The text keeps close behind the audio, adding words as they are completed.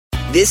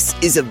This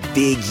is a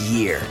big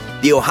year.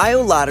 The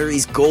Ohio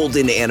Lottery's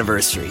golden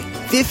anniversary.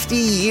 50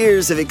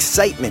 years of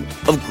excitement,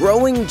 of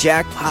growing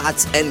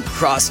jackpots and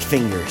crossed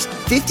fingers.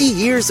 50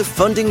 years of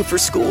funding for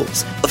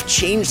schools, of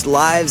changed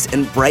lives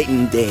and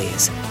brightened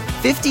days.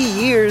 50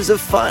 years of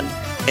fun,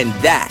 and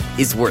that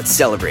is worth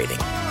celebrating.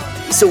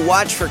 So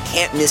watch for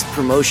can't-miss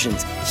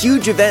promotions,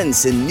 huge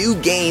events, and new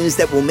games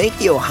that will make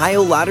the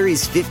Ohio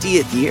Lottery's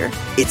 50th year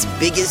its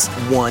biggest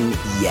one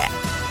yet.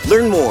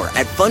 Learn more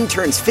at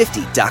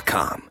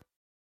funturns50.com.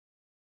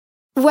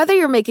 Whether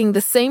you're making the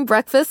same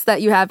breakfast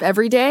that you have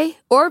every day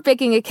or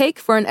baking a cake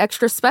for an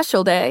extra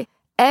special day,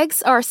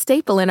 eggs are a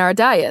staple in our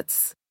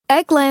diets.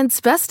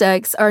 Eggland's best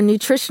eggs are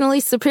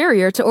nutritionally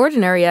superior to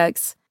ordinary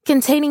eggs,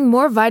 containing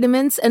more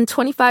vitamins and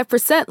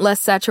 25%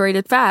 less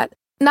saturated fat.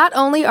 Not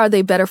only are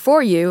they better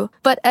for you,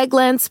 but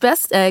Eggland's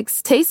best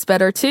eggs taste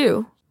better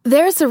too.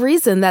 There's a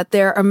reason that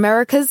they're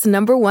America's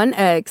 #1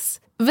 eggs.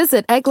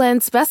 Visit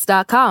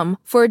egglandsbest.com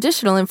for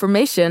additional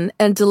information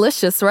and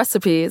delicious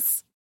recipes.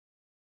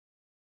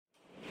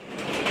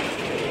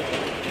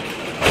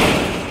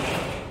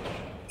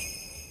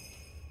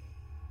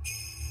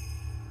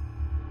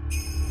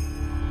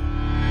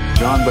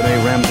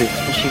 JonBenét Ramsey.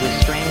 She was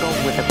strangled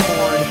with a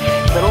cord.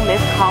 Little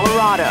Miss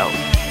Colorado.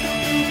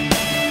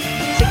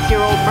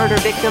 6-year-old murder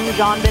victim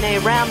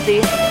JonBenét Ramsey.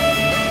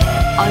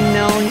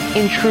 Unknown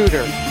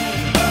intruder.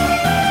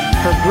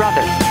 Her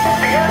brother.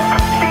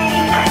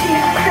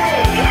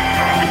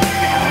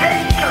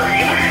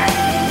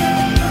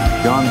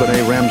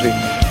 JonBenét Ramsey.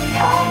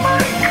 Oh my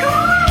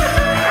God!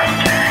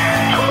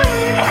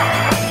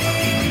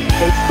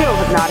 They still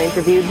have not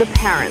interviewed the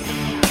parents.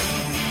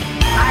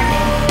 I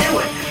didn't do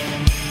it.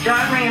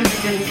 John Ramsey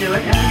didn't do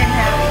it, and we didn't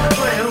have a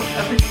clue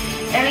of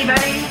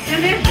anybody who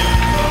did it.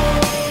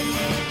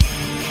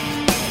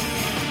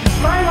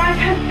 My life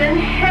has been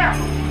hell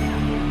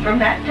from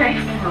that day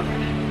forward,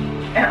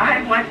 and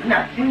I want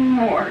nothing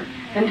more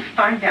than to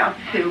find out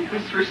who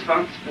was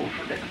responsible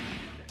for this.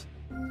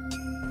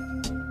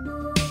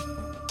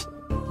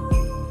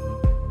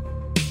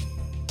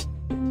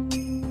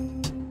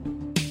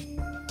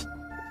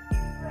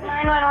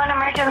 911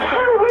 emergency.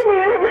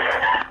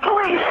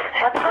 Police.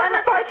 What's going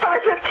on?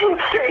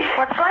 5515th Street.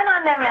 What's going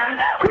on there, ma'am?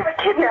 We have a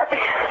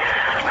kidnapping.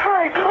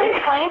 Hurry, please.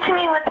 Explain to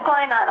me what's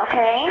going on,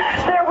 okay?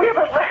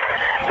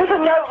 There's a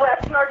note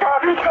left and our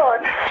daughter's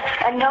gone.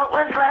 A note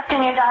was left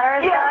and your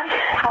daughter is gone?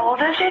 How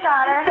old is your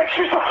daughter? 6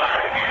 years old.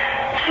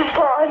 She's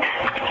gone.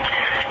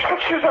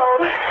 6 years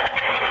old.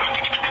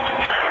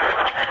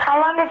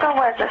 How long ago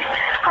was it?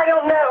 I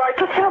don't know. I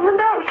just found the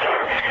note.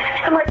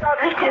 And my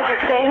daughter's gone. Does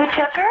it say who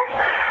took her?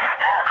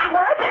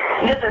 What?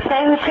 Does it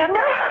say who took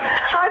her?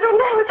 I don't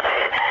know.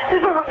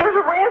 There's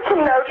a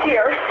ransom note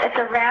here. It's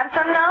a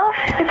ransom note?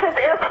 It says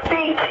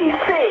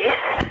SBTC.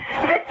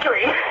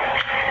 Victory.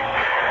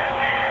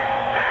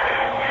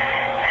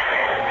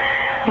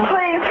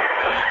 Please.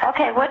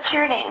 Okay, what's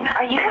your name?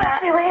 Are you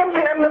Patsy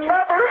Ramsey, I'm the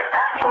mother.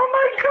 Oh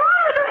my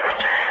God.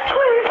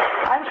 Please.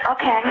 I'm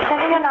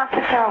sending an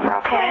officer over,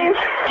 okay?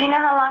 Please. Do you know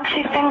how long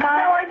she's been gone?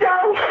 No, I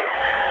don't.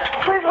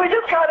 Please, we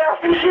just got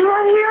out. Is she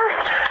right here?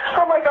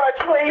 Oh my God,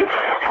 please.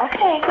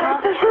 Okay, Please,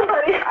 there's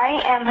somebody.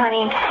 I am,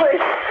 honey.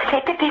 Please.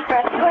 Take a deep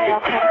breath, Please,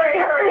 okay?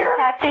 hurry.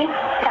 Patsy.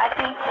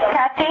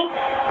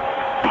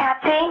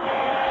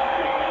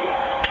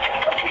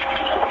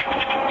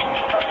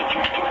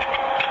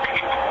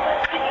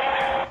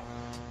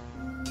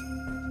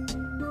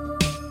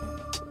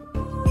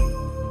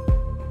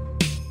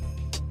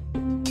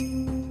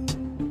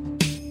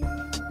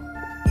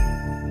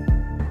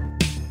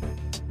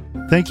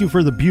 Thank you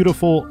for the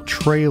beautiful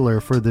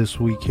trailer for this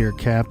week here,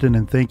 Captain,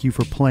 and thank you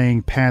for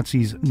playing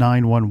Patsy's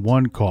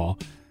 911 call.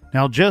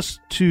 Now, just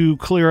to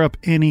clear up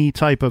any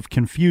type of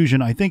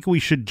confusion, I think we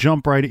should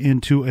jump right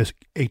into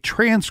a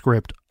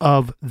transcript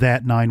of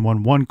that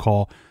 911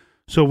 call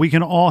so we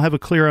can all have a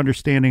clear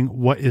understanding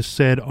what is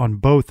said on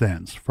both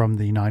ends, from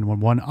the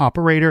 911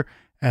 operator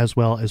as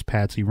well as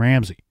Patsy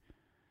Ramsey.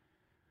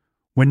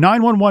 When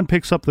 911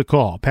 picks up the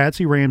call,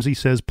 Patsy Ramsey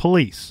says,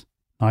 "Police."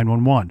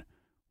 911,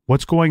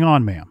 "What's going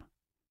on, ma'am?"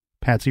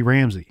 Patsy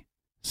Ramsey,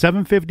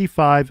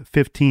 755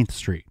 15th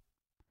Street.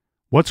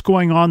 "What's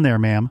going on there,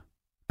 ma'am?"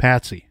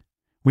 Patsy,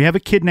 "We have a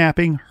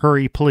kidnapping.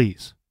 Hurry,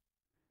 please."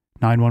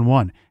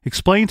 911,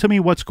 "Explain to me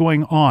what's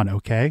going on,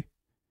 okay?"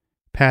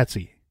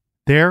 Patsy,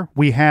 "There's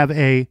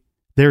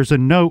a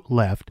note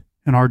left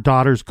and our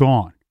daughter's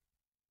gone."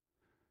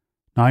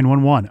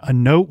 911, "A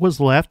note was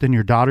left and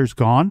your daughter's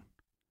gone?"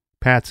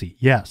 Patsy,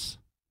 "Yes."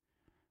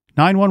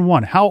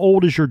 911, "How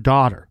old is your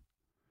daughter?"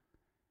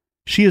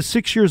 "She is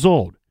 6 years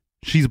old.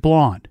 She's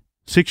blonde,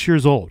 6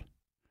 years old."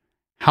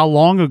 "How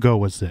long ago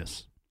was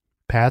this?"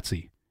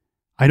 Patsy,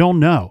 "I don't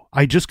know.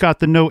 I just got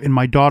the note and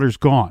my daughter's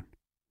gone."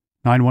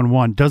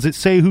 911, "Does it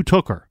say who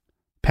took her?"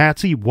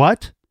 Patsy,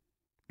 "What?"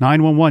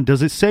 911,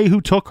 "Does it say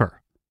who took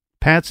her?"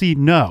 Patsy,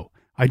 "No,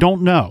 I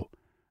don't know.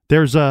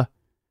 There's a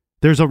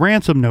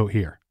ransom note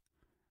here."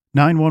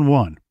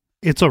 911,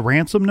 "It's a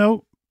ransom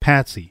note?"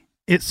 Patsy,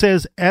 "It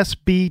says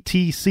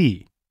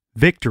SBTC,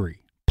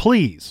 Victory,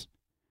 please."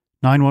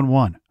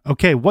 911,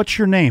 Okay, what's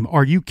your name?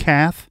 Are you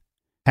Kath?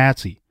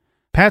 Patsy.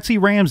 Patsy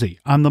Ramsey.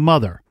 I'm the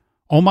mother.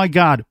 Oh my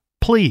God,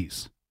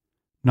 please.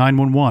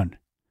 911.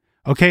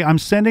 Okay, I'm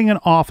sending an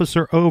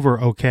officer over,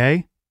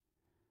 okay?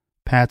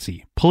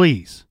 Patsy,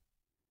 please.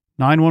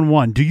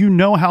 911. Do you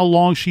know how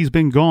long she's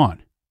been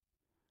gone?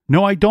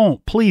 No, I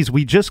don't. Please,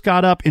 we just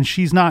got up and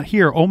she's not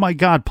here. Oh my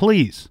God,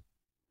 please.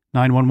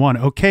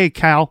 911. Okay,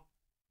 Cal.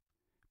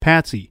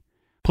 Patsy,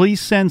 please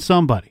send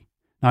somebody.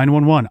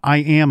 911. I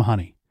am,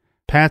 honey.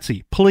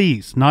 Patsy,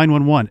 please.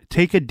 911.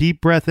 Take a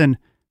deep breath in.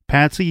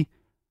 Patsy.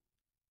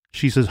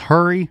 She says,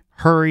 hurry,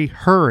 hurry,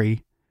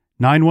 hurry.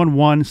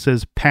 911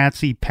 says,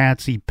 Patsy,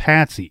 Patsy,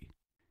 Patsy.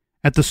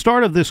 At the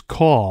start of this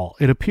call,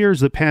 it appears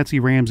that Patsy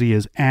Ramsey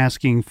is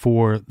asking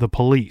for the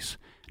police.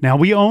 Now,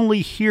 we only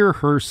hear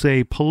her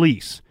say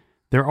police.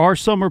 There are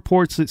some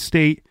reports that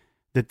state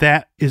that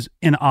that is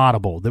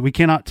inaudible, that we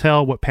cannot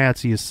tell what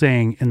Patsy is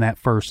saying in that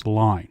first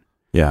line.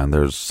 Yeah, and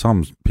there's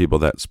some people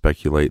that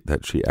speculate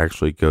that she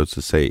actually goes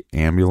to say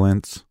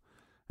ambulance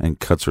and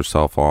cuts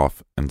herself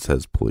off and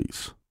says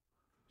police.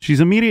 She's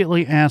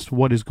immediately asked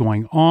what is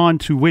going on,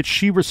 to which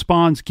she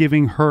responds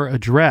giving her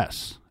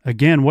address.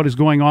 Again, what is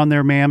going on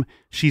there, ma'am?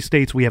 She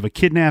states, we have a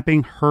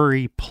kidnapping.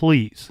 Hurry,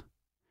 please.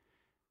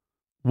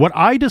 What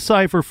I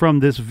decipher from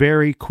this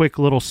very quick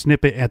little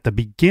snippet at the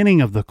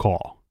beginning of the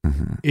call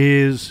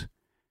is,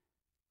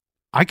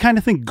 I kind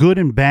of think good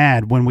and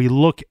bad when we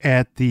look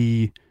at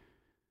the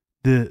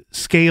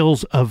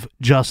scales of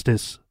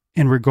justice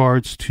in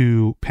regards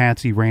to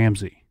Patsy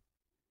Ramsey.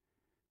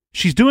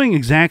 She's doing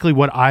exactly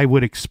what I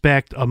would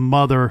expect a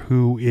mother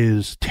who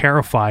is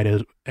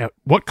terrified at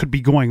what could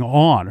be going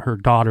on. Her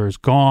daughter is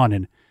gone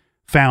and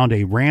found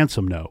a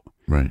ransom note.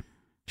 Right.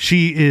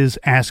 She is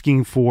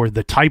asking for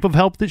the type of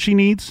help that she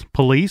needs,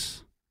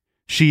 police.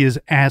 She is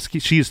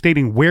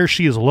stating where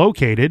she is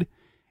located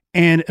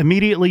and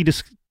immediately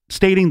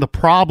stating the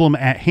problem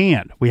at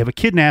hand. We have a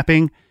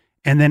kidnapping,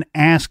 and then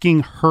asking,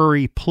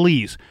 hurry,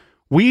 please.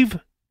 We've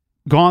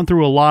gone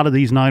through a lot of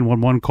these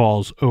 911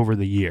 calls over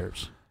the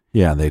years.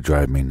 Yeah, they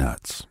drive me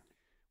nuts.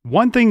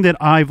 One thing that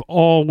I've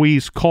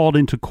always called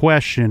into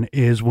question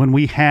is when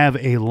we have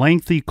a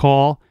lengthy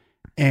call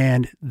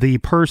and the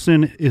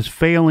person is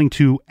failing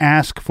to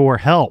ask for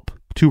help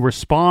to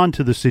respond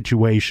to the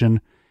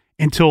situation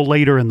until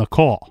later in the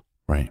call.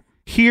 Right.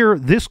 Here,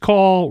 this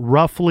call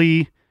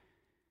roughly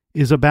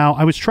is about,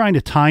 I was trying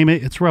to time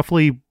it,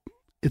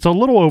 it's a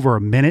little over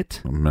a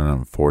minute. A minute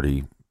and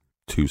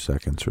 42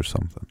 seconds or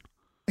something.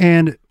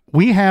 And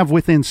we have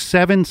within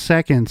 7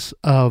 seconds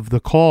of the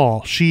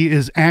call, she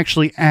is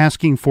actually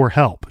asking for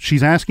help.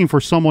 She's asking for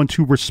someone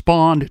to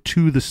respond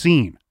to the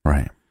scene.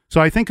 Right.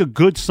 So I think a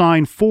good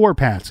sign for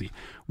Patsy.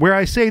 Where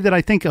I say that I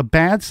think a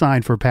bad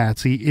sign for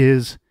Patsy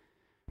is,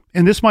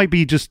 and this might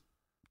be just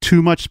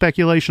too much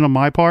speculation on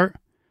my part,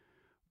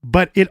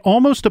 but it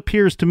almost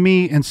appears to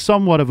me in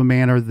somewhat of a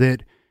manner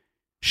that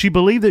she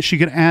believed that she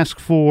could ask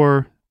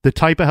for the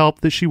type of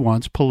help that she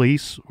wants,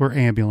 police or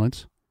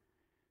ambulance.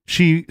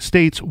 She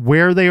states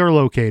where they are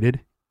located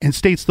and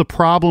states the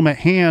problem at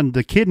hand,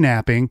 the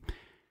kidnapping.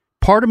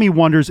 Part of me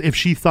wonders if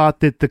she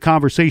thought that the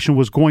conversation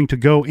was going to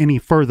go any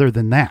further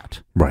than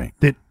that. Right.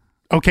 That,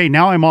 okay,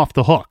 now I'm off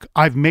the hook.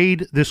 I've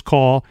made this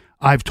call.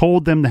 I've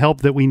told them the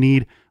help that we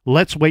need.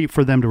 Let's wait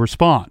for them to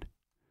respond.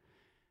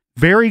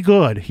 Very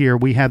good. Here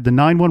we have the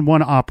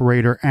 911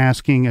 operator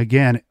asking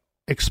again,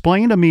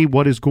 explain to me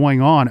what is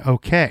going on.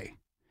 Okay.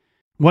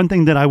 One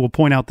thing that I will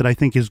point out that I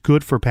think is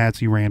good for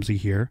Patsy Ramsey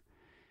here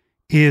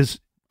is...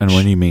 And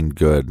when you mean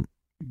good?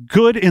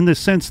 Good in the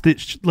sense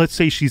that, let's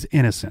say she's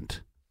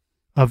innocent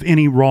of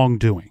any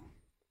wrongdoing.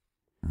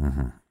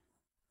 Mm-hmm.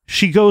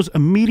 She goes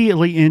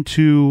immediately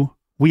into,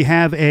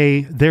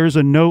 there's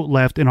a note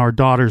left and our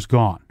daughter's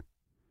gone.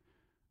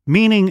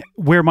 Meaning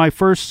where my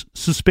first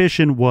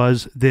suspicion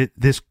was that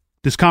this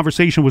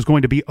conversation was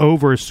going to be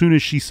over as soon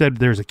as she said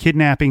there's a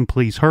kidnapping,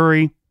 please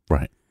hurry.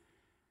 Right.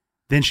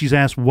 Then she's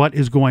asked what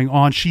is going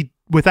on. She,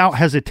 without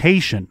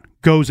hesitation,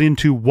 goes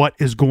into what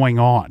is going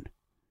on.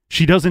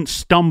 She doesn't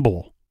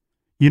stumble.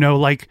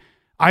 Like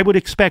I would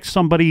expect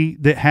somebody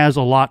that has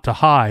a lot to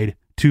hide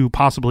to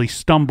possibly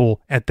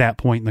stumble at that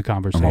point in the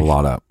conversation. And a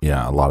lot of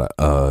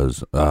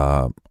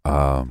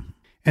uhs.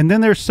 And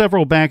then there's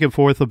several back and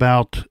forth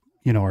about,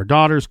 our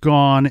daughter's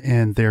gone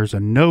and there's a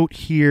note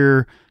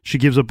here. She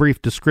gives a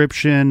brief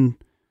description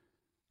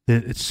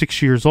that it's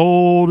 6 years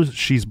old.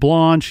 She's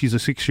blonde. She's a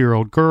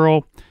 6-year-old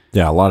girl.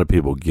 Yeah. A lot of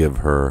people give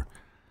her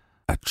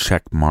a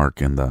check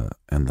mark in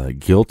the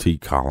guilty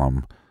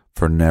column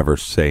for never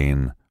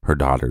saying her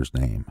daughter's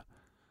name.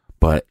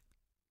 But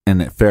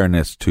in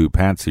fairness to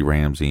Patsy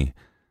Ramsey,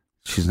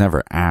 she's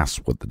never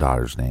asked what the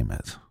daughter's name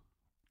is.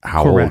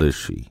 How Correct. old is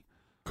she?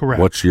 Correct.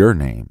 What's your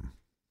name?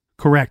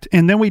 Correct.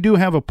 And then we do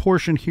have a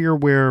portion here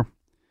where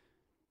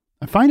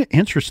I find it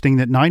interesting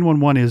that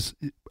 911 is,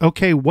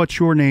 okay, what's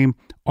your name?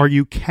 Are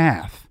you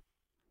Kath?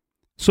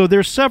 So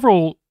there's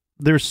several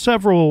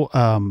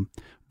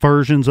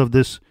versions of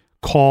this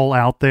call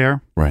out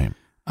there. Right.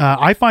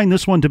 I find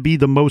this one to be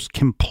the most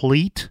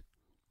complete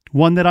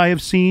one that I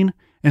have seen.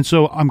 And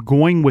so I'm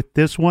going with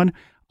this one.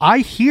 I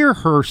hear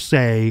her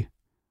say,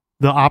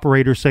 the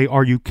operator say,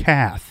 "Are you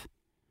Kath?"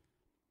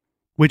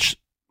 Which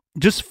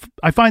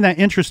I find that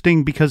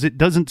interesting because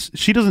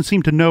she doesn't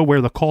seem to know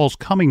where the call's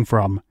coming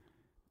from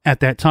at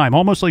that time.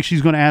 Almost like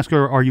she's going to ask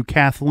her, "Are you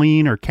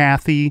Kathleen or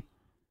Kathy?"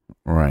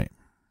 Right.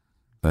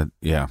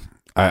 Yeah.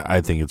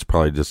 I think it's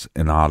probably just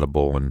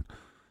inaudible,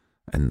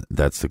 and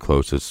that's the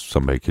closest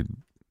somebody could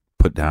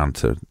put down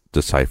to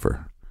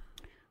decipher.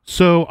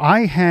 So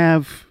I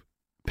have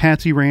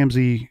Patsy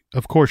Ramsey,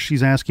 of course,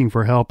 she's asking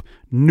for help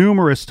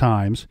numerous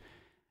times,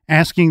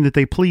 asking that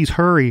they please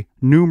hurry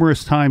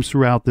numerous times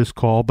throughout this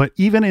call. But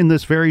even in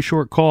this very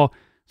short call,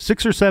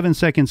 6 or 7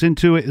 seconds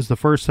into it is the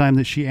first time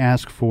that she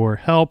asked for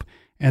help.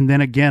 And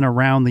then again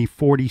around the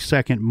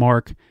 40-second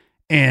mark.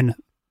 And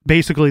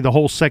basically the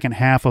whole second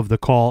half of the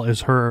call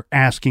is her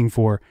asking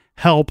for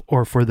help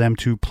or for them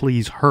to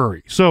please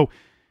hurry. So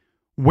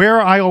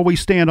where I always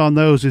stand on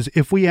those is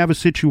if we have a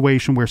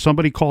situation where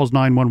somebody calls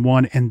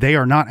 911 and they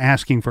are not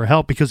asking for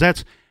help, because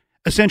that's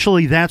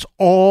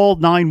all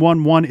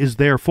 911 is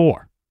there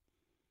for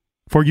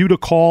you to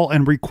call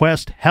and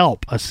request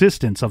help,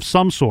 assistance of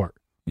some sort.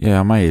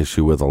 Yeah, my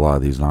issue with a lot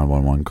of these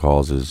 911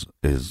 calls is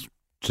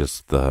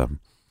just the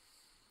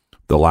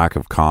lack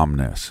of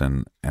calmness,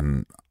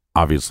 and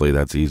obviously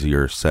that's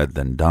easier said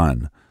than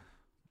done.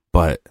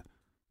 But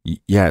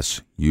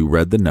yes, you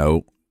read the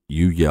note,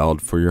 you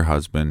yelled for your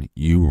husband,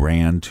 you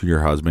ran to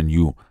your husband,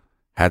 you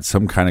had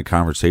some kind of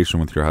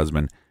conversation with your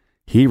husband.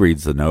 He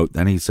reads the note,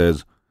 then he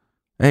says,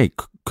 "Hey,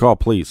 call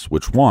police."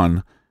 Which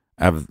one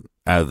out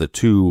of the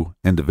two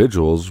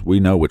individuals,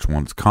 we know which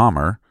one's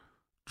calmer?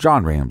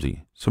 John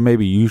Ramsey. So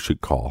maybe you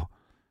should call,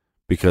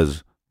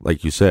 because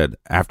like you said,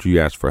 after you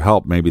ask for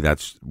help, maybe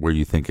that's where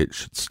you think it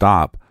should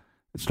stop.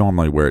 It's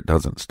normally where it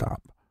doesn't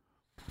stop.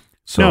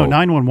 So no,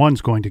 911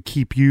 is going to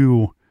keep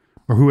you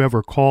or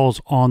whoever calls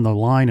on the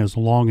line as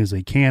long as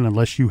they can,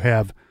 unless you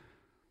have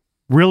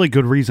really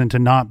good reason to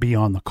not be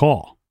on the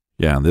call.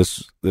 Yeah,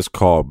 this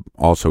call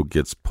also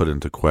gets put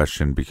into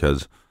question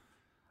because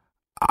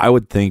I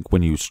would think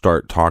when you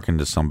start talking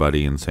to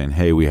somebody and saying,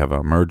 "Hey, we have an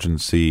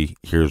emergency,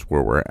 here's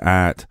where we're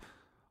at,"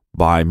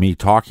 by me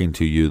talking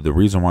to you, the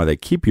reason why they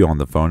keep you on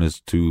the phone is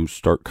to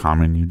start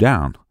calming you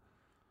down.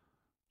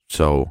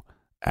 So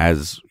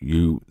as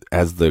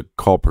the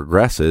call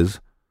progresses,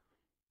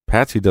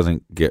 Patsy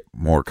doesn't get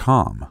more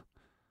calm.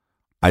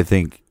 I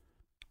think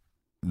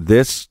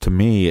this, to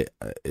me,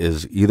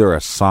 is either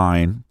a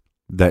sign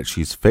that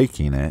she's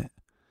faking it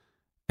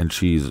and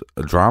she's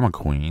a drama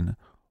queen,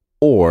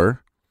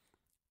 or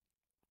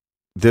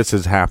this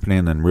is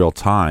happening in real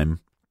time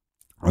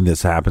and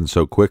this happens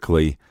so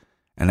quickly,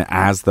 and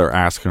as they're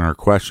asking her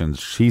questions,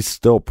 she's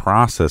still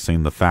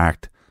processing the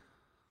fact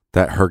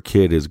that her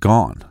kid is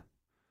gone.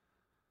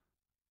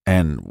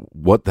 And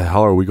what the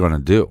hell are we going to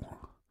do?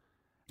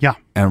 Yeah.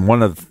 And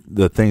one of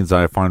the things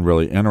I find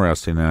really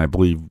interesting, and I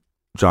believe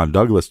John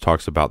Douglas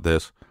talks about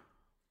this,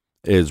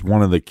 is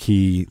one of the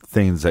key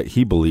things that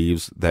he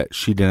believes that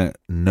she didn't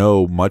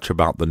know much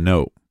about the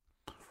note.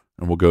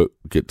 And we'll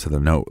get to the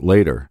note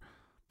later.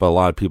 But a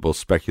lot of people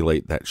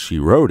speculate that she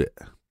wrote it.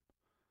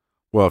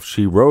 Well, if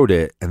she wrote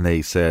it and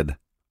they said,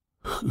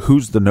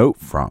 "Who's the note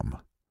from?"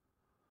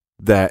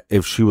 that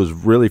if she was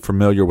really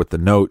familiar with the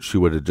note, she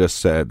would have just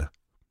said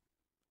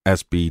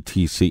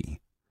SBTC.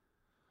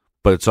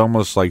 But it's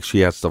almost like she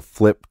has to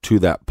flip to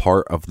that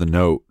part of the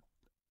note,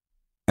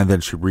 and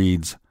then she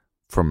reads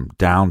from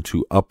down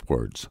to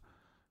upwards.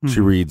 Mm-hmm. She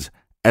reads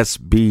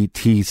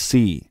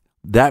SBTC.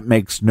 That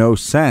makes no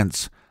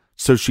sense.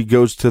 So she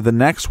goes to the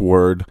next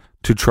word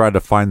to try to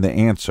find the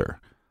answer.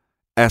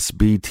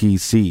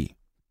 SBTC.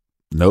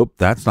 Nope,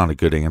 that's not a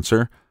good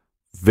answer.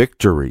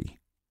 Victory.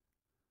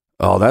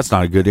 Oh, that's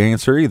not a good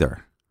answer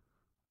either.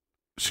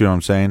 See what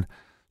I'm saying?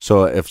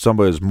 So if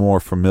somebody is more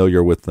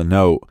familiar with the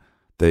note,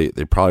 they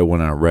probably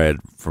wouldn't have read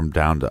from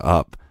down to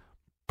up.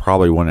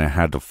 Probably wouldn't have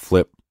had to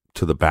flip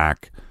to the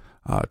back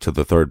to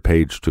the third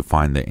page to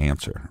find the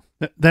answer.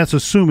 That's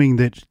assuming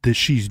that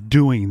she's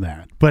doing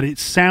that. But it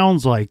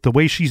sounds like the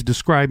way she's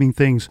describing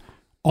things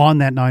on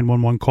that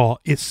 911 call,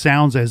 it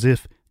sounds as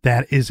if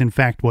that is in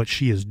fact what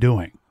she is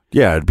doing.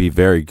 Yeah, it'd be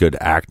very good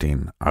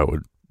acting, I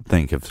would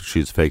think, if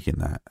she's faking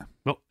that.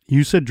 Well,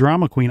 you said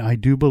drama queen. I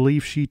do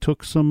believe she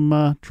took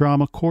some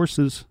drama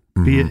courses,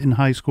 be it in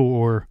high school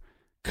or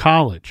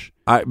college.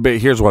 But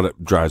here's what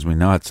it drives me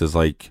nuts is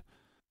like,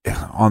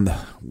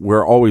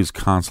 we're always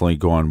constantly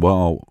going,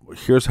 well,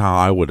 here's how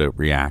I would have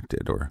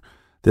reacted, or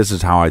this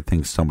is how I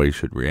think somebody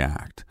should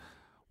react.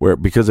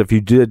 Because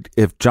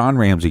if John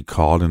Ramsey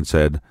called and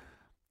said,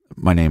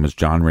 "My name is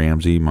John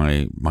Ramsey,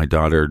 my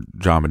daughter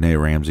JonBenet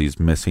Ramsey is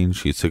missing,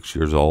 she's 6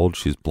 years old,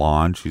 she's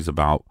blonde, she's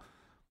about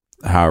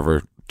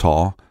however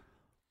tall,"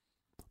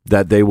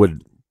 that they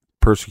would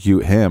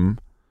persecute him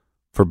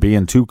for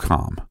being too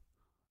calm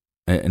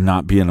and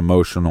not being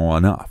emotional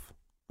enough.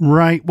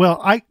 Right.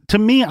 Well, to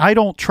me, I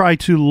don't try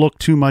to look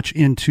too much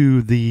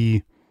into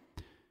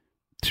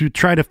to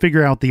try to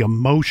figure out the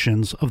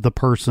emotions of the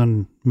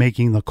person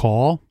making the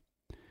call.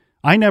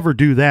 I never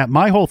do that.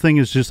 My whole thing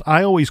is just,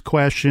 I always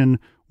question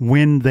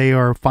when they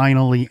are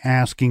finally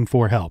asking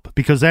for help,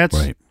 because that's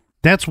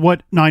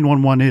what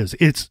 911 is.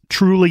 It's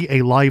truly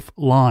a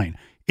lifeline.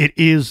 It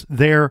is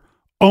there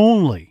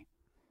only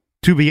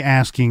to be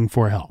asking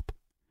for help.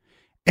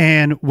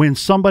 And when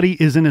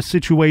somebody is in a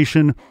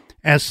situation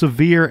as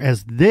severe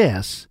as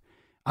this,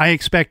 I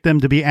expect them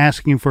to be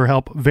asking for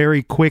help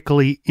very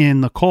quickly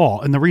in the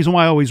call. And the reason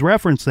why I always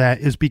reference that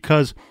is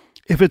because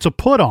if it's a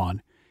put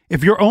on,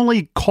 if you're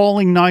only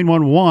calling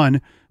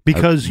 911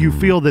 because you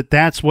feel that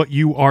that's what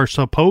you are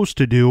supposed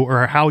to do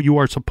or how you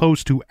are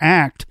supposed to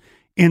act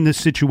in this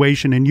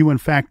situation, and you in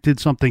fact did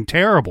something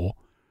terrible,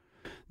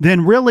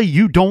 then really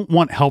you don't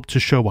want help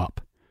to show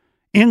up.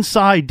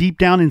 Inside, deep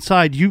down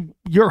inside,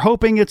 you're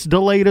hoping it's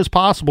delayed as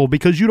possible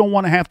because you don't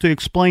want to have to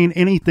explain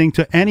anything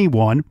to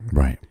anyone.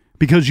 Right.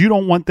 Because you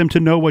don't want them to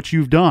know what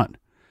you've done.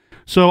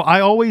 So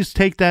I always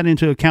take that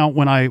into account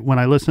when I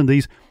listen to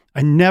these.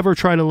 I never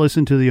try to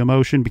listen to the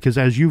emotion because,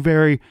 as you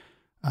very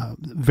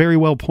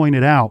well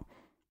pointed out,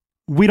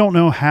 we don't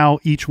know how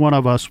each one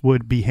of us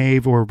would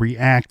behave or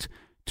react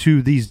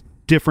to these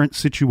different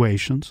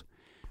situations.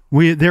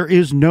 There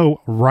is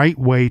no right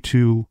way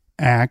to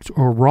act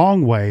or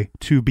wrong way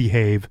to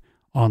behave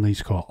on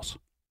these calls.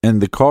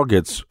 And the call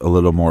gets a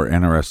little more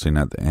interesting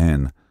at the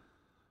end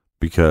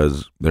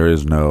because there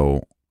is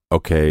no,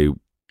 okay,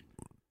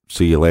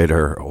 see you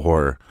later,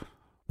 or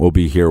we'll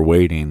be here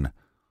waiting.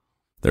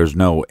 There's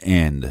no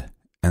end.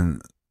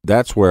 And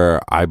that's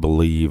where I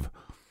believe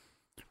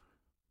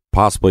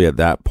possibly at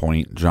that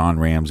point, John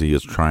Ramsey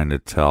is trying to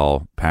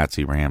tell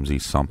Patsy Ramsey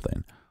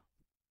something.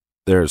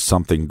 There's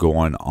something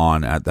going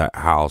on at that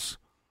house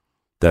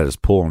that is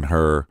pulling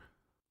her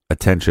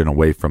attention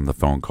away from the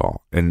phone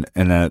call. And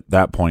at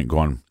that point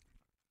going,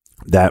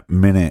 that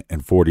minute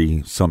and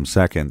 40 some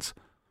seconds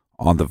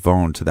on the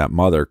phone to that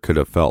mother could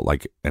have felt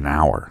like an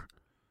hour.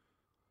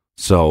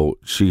 So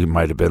she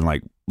might have been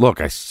like,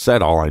 look, I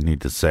said all I need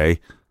to say.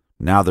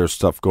 Now there's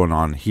stuff going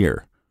on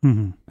here.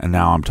 Mm-hmm. And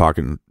now I'm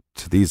talking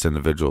to these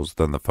individuals.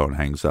 Then the phone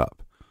hangs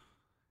up.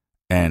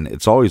 And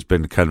it's always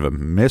been kind of a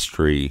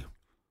mystery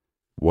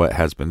what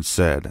has been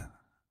said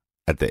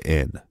at the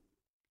end.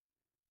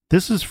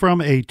 This is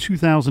from a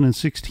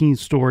 2016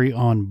 story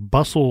on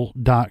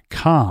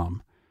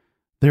bustle.com.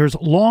 There's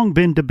long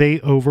been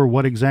debate over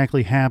what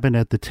exactly happened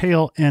at the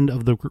tail end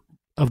of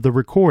the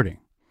recording,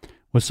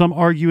 with some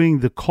arguing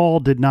the call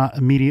did not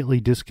immediately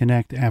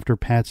disconnect after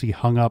Patsy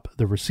hung up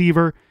the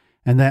receiver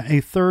and that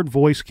a third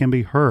voice can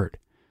be heard.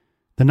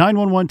 The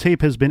 911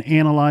 tape has been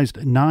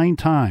analyzed 9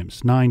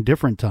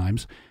 different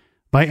times,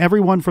 by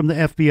everyone from the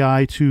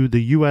FBI to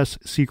the U.S.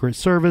 Secret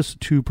Service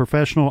to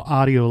professional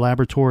audio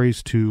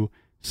laboratories to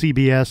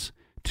CBS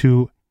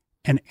to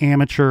an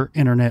amateur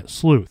internet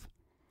sleuth.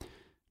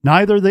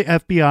 Neither the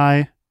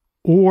FBI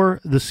or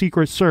the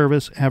Secret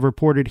Service have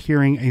reported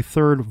hearing a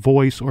third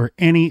voice or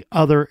any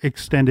other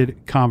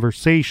extended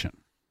conversation.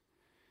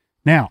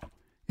 Now,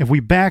 if we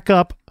back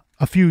up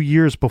a few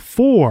years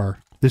before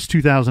this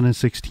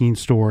 2016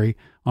 story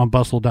on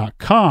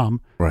bustle.com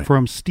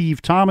from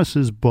Steve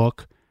Thomas's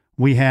book,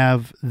 we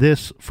have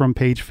this from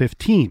page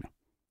 15.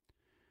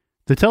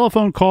 The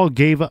telephone call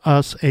gave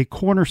us a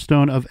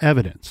cornerstone of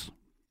evidence.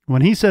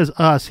 When he says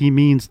us, he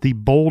means the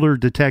Boulder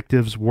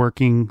detectives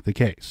working the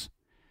case.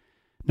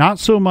 Not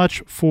so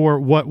much for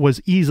what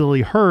was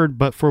easily heard,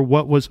 but for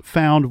what was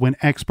found when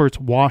experts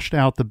washed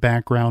out the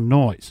background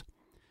noise.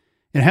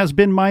 It has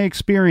been my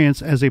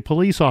experience as a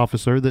police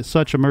officer that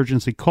such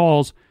emergency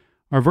calls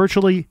are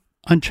virtually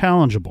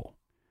unchallengeable.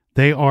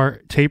 They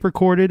are tape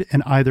recorded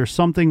and either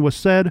something was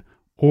said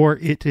or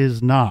it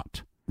is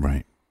not.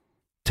 Right.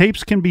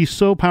 Tapes can be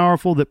so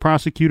powerful that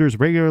prosecutors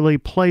regularly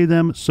play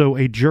them so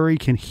a jury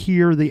can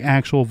hear the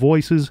actual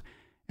voices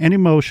and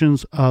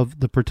emotions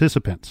of the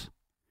participants.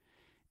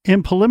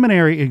 In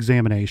preliminary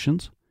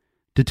examinations,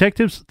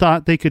 detectives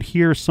thought they could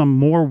hear some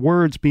more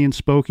words being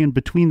spoken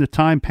between the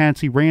time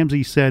Patsy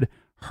Ramsey said,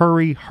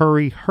 "Hurry,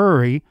 hurry,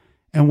 hurry,"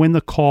 and when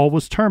the call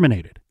was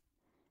terminated.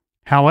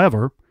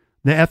 However,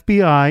 the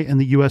FBI and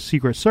the U.S.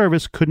 Secret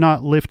Service could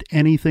not lift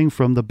anything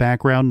from the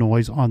background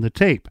noise on the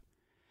tape.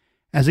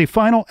 As a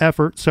final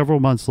effort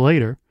several months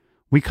later,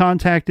 we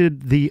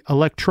contacted the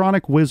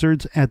electronic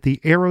wizards at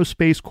the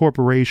Aerospace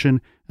Corporation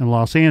in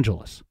Los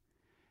Angeles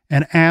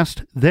and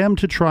asked them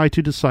to try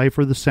to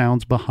decipher the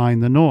sounds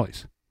behind the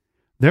noise.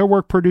 Their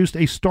work produced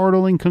a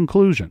startling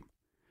conclusion.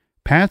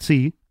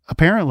 Patsy,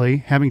 apparently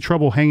having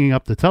trouble hanging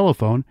up the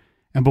telephone,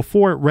 and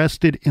before it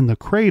rested in the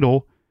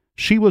cradle,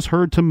 she was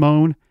heard to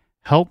moan,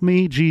 "Help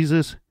me,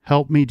 Jesus,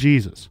 help me,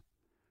 Jesus."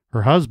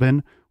 Her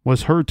husband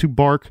was heard to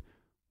bark,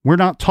 "We're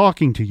not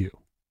talking to you."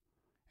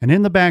 And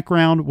in the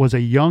background was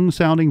a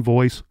young-sounding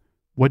voice,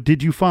 "What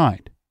did you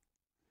find?"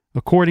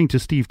 According to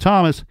Steve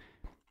Thomas,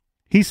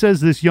 he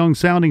says this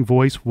young-sounding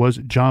voice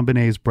was John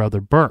Bonet's brother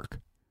Burke.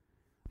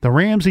 The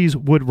Ramseys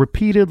would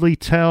repeatedly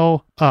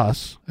tell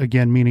us,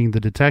 again meaning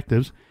the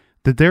detectives,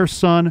 that their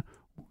son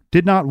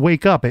did not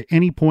wake up at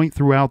any point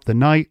throughout the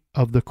night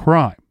of the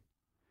crime.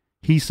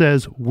 He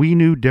says, "We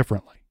knew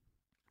differently."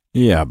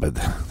 Yeah, but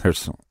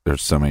there's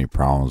so many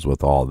problems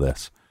with all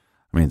this.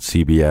 I mean,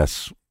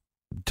 CBS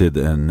did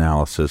an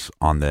analysis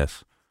on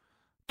this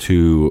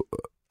to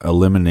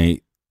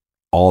eliminate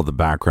all the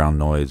background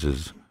noise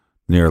is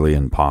nearly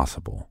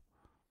impossible.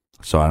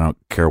 So I don't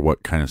care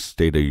what kind of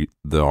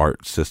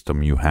state-of-the-art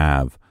system you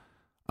have.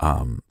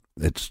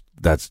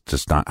 That's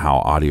just not how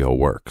audio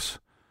works.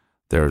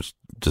 There's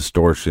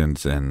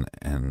distortions and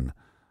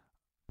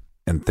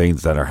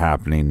things that are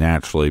happening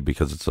naturally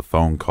because it's a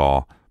phone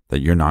call that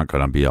you're not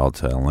going to be able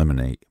to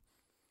eliminate.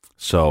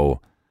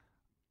 So,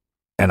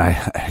 and I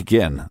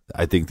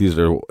think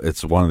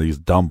it's one of these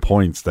dumb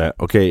points that,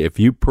 okay, if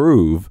you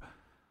prove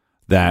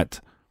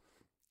that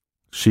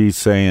she's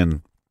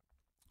saying,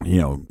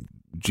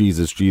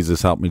 Jesus,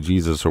 Jesus, help me,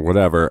 Jesus, or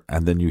whatever,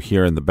 and then you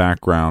hear in the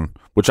background,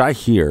 which I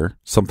hear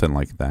something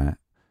like that,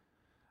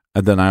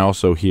 and then I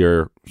also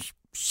hear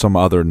some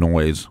other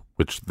noise,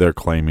 which they're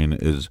claiming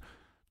is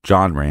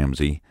John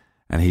Ramsey,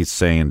 and he's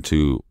saying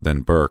to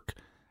then Burke.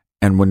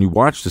 And when you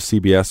watch the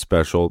CBS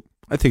special,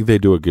 I think they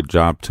do a good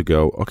job to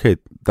go, okay,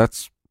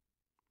 that's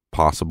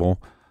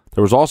possible.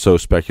 There was also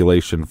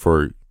speculation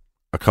for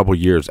a couple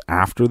years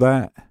after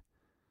that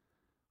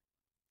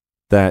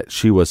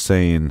she was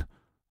saying,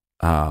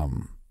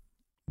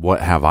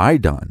 what have I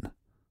done?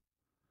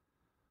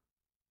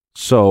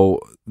 So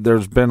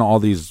there's been all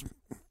these,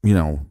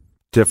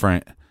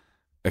 different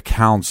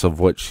accounts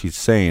of what she's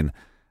saying.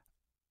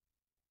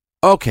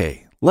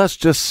 Okay, let's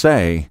just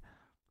say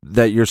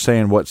that you're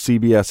saying what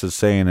CBS is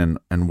saying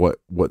and what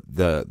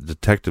the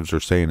detectives are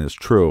saying is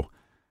true.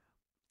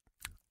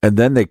 And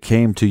then they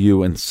came to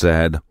you and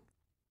said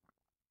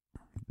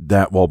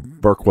that, well,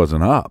 Burke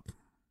wasn't up.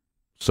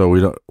 So we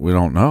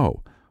don't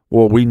know.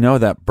 Well, we know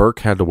that Burke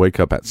had to wake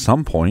up at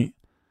some point,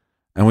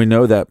 and we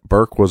know that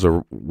Burke was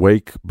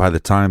awake by the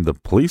time the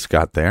police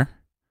got there.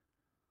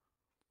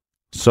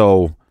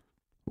 So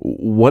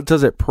what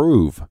does it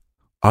prove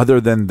other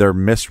than they're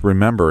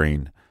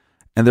misremembering?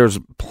 And there's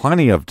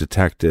plenty of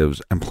detectives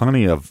and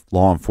plenty of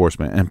law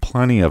enforcement and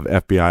plenty of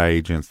FBI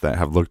agents that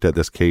have looked at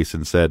this case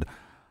and said,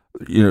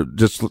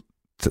 just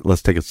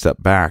let's take a step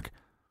back.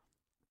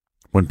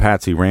 When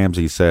Patsy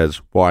Ramsey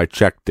says, well, I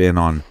checked in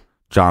on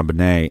John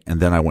Bonet and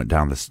then I went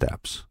down the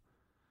steps.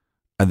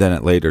 And then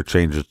it later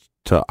changes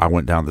to I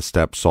went down the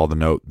steps, saw the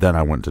note, then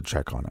I went to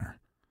check on her.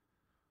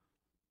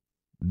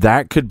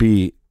 That could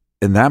be,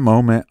 in that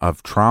moment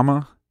of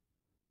trauma,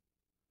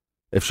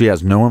 if she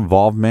has no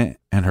involvement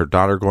and her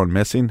daughter going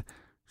missing,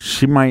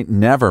 she might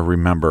never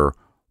remember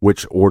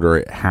which order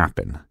it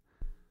happened.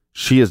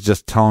 She is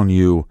just telling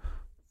you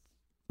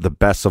the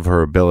best of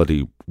her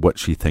ability what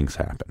she thinks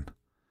happened.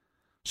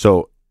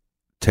 So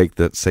take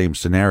that same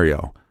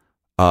scenario.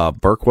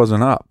 Burke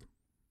wasn't up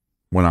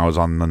when I was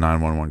on the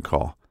 911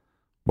 call.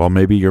 Well,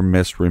 maybe you're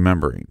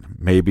misremembering.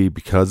 Maybe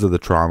because of the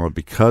trauma,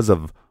 because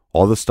of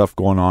all the stuff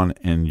going on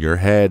in your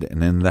head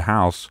and in the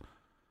house,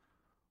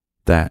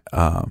 that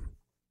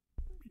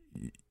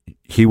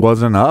he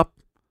wasn't up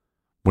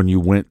when you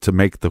went to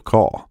make the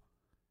call.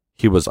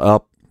 He was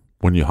up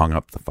when you hung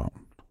up the phone.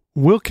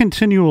 We'll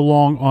continue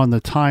along on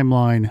the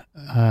timeline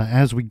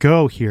as we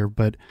go here,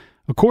 but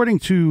according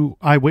to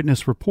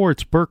eyewitness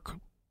reports, Burke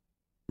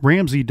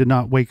Ramsey did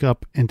not wake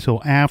up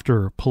until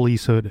after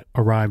police had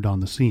arrived on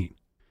the scene.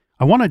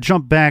 I want to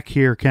jump back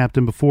here,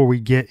 Captain, before we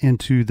get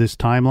into this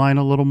timeline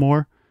a little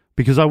more,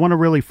 because I want to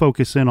really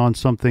focus in on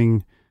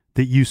something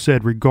that you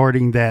said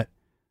regarding that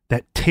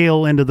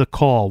tail end of the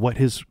call, what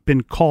has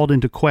been called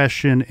into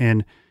question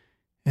and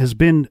has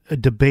been a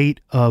debate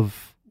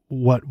of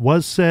what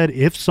was said,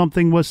 if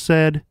something was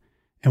said,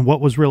 and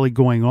what was really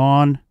going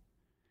on.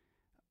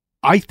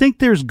 I think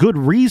there's good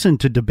reason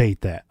to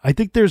debate that. I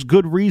think there's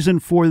good reason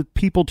for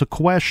people to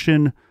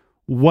question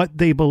what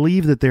they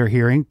believe that they're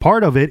hearing.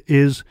 Part of it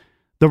is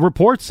the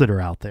reports that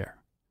are out there.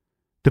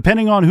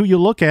 Depending on who you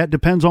look at,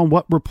 depends on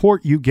what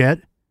report you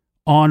get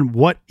on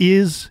what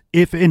is,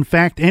 if in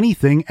fact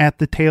anything, at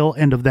the tail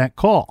end of that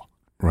call.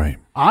 Right.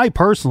 I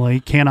personally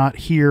cannot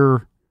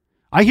hear.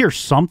 I hear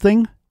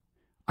something.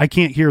 I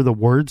can't hear the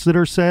words that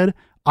are said.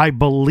 I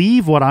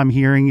believe what I'm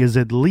hearing is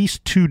at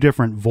least two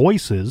different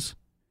voices,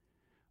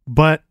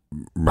 but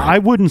right. I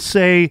wouldn't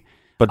say.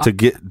 But to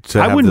get to,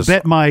 I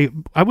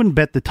wouldn't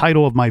bet the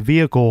title of my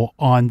vehicle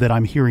on that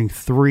I'm hearing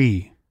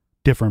three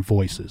different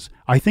voices.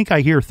 I think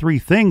I hear three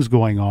things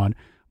going on,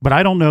 but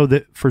I don't know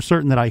that for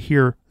certain that I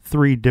hear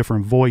three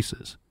different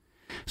voices.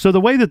 So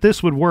the way that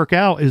this would work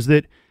out is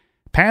that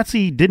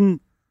Patsy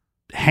didn't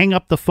hang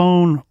up the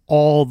phone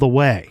all the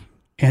way,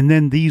 and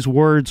then these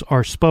words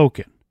are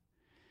spoken.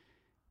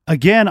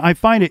 Again, I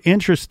find it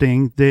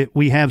interesting that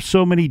we have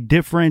so many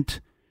different,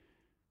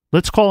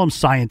 let's call them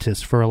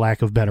scientists for a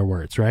lack of better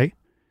words, right?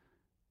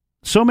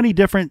 So many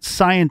different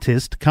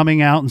scientists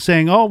coming out and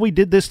saying, oh, we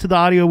did this to the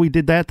audio, we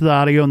did that to the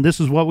audio, and this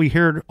is what we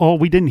heard. Oh,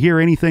 we didn't hear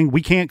anything.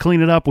 We can't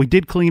clean it up. We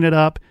did clean it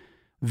up.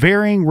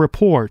 Varying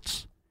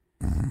reports.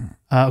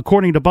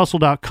 According to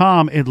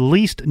Bustle.com, at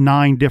least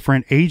 9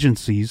 different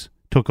agencies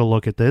took a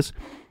look at this.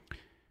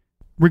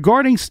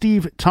 Regarding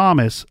Steve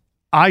Thomas,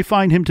 I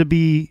believe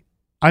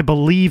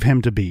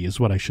him to be, is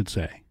what I should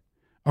say,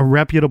 a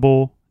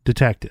reputable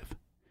detective.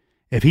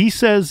 If he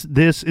says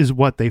this is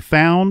what they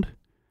found,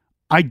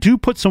 I do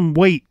put some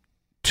weight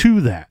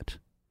to that.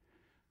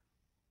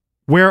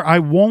 Where I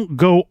won't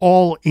go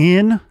all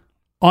in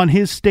on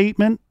his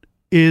statement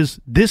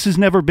is this has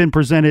never been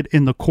presented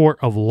in the court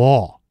of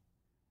law.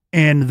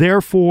 And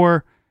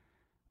therefore,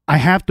 I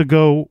have to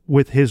go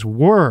with his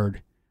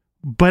word.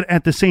 But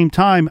at the same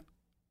time,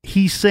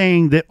 he's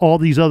saying that all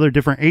these other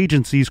different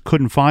agencies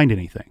couldn't find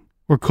anything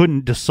or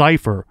couldn't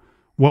decipher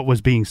what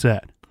was being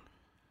said.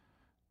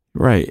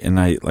 Right. And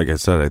like I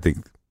said, I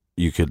think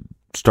you could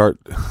start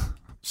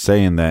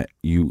saying that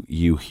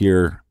you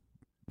hear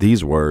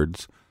these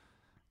words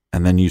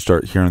and then you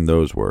start hearing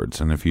those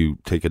words. And if you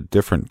take a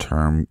different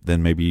term,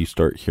 then maybe you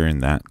start hearing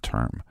that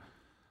term.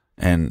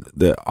 And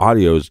the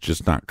audio is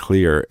just not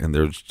clear, and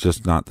there's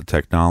just not the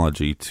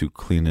technology to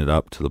clean it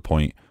up to the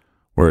point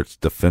where it's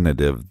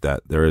definitive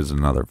that there is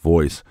another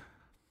voice.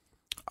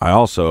 I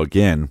also,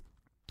 again...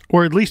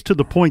 Or at least to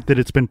the point that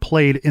it's been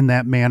played in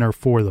that manner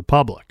for the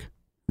public.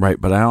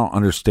 Right, but I don't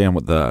understand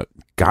what the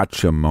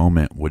gotcha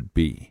moment would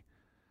be.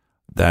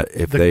 That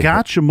if the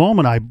gotcha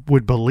moment, I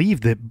would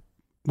believe that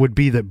would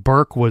be that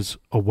Burke was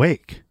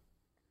awake.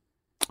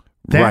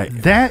 Right.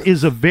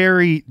 That's a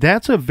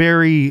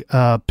very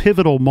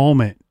pivotal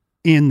moment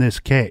in this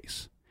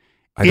case.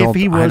 I don't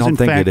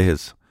think it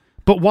is.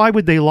 But why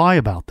would they lie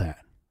about that?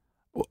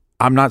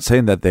 I'm not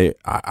saying that they.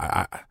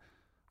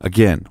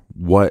 Again,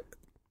 what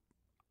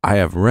I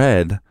have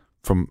read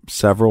from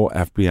several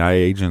FBI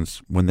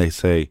agents when they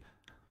say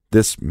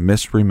this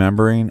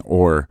misremembering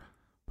or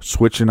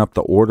switching up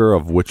the order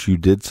of which you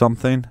did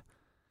something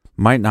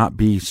might not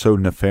be so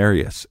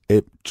nefarious.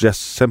 It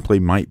just simply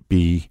might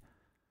be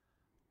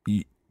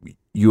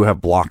you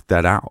have blocked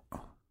that out.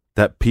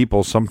 That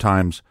people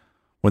sometimes,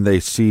 when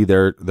they see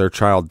their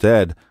child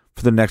dead,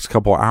 for the next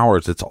couple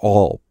hours, it's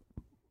all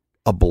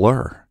a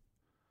blur.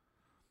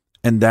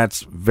 And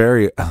it's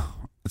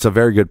a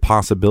very good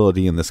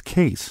possibility in this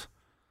case.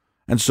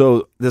 And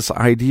so this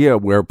idea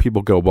where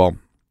people go, well,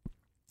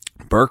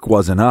 Burke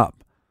wasn't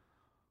up.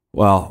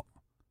 Well,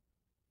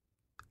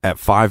 at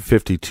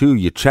 5:52,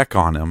 you check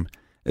on him.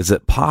 Is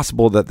it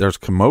possible that there's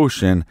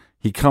commotion?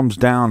 He comes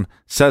down,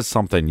 says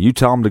something. You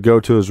tell him to go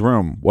to his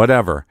room,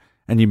 whatever,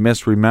 and you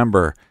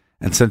misremember.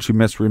 And since you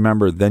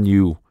misremember, then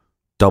you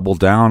double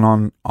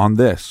down on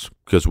this,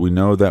 because we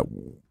know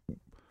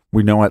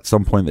at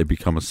some point they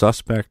become a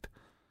suspect,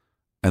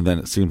 and then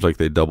it seems like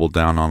they double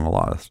down on a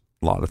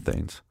lot of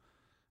things.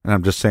 And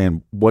I'm just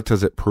saying, what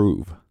does it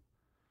prove?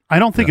 I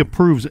don't think it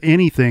proves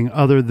anything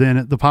other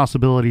than the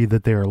possibility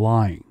that they are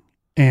lying.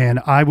 And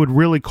I would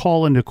really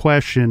call into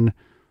question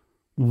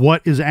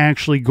what is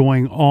actually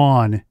going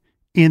on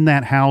in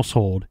that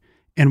household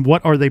and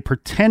what are they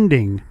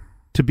pretending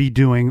to be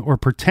doing or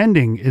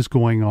pretending is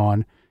going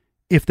on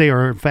if they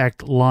are in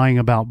fact lying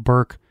about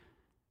Burke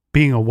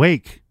being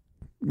awake.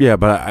 Yeah,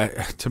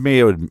 but to me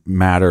it would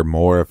matter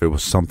more if it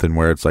was something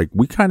where it's like,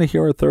 we kind of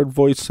hear a third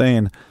voice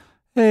saying,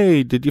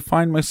 hey, did you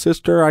find my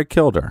sister? I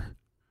killed her.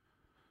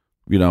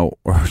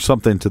 Or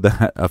something to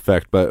that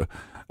effect. But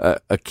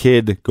a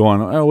kid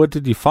going, oh, what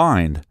did you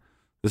find?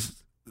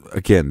 This,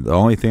 again, the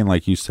only thing,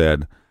 like you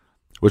said,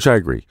 which I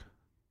agree.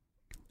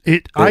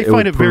 I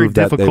find it very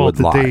difficult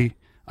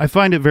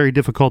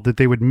that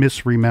they would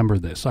misremember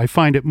this. I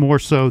find it more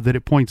so that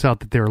it points out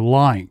that they're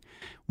lying.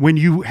 When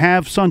you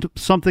have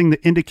something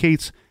that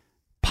indicates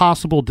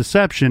possible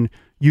deception,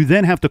 you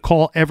then have to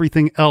call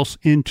everything else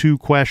into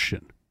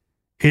question.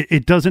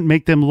 It doesn't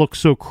make them look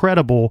so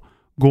credible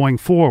going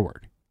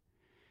forward.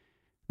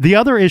 The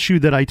other issue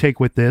that I take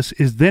with this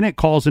is then it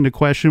calls into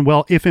question,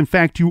 well, if in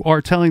fact you are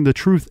telling the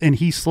truth and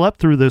he slept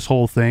through this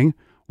whole thing,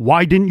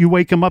 why didn't you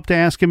wake him up to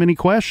ask him any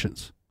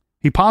questions?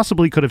 He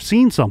possibly could have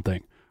seen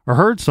something or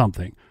heard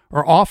something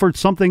or offered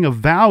something of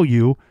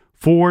value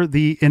for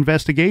the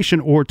investigation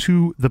or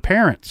to the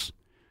parents,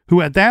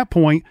 who at that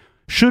point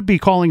should be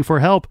calling for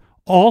help,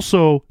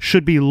 also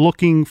should be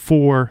looking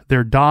for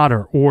their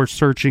daughter or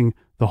searching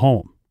the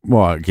home.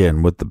 Well,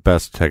 again, with the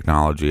best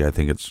technology, I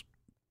think it's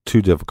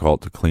too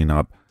difficult to clean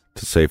up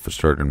to say for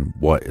certain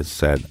what is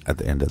said at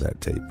the end of that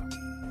tape.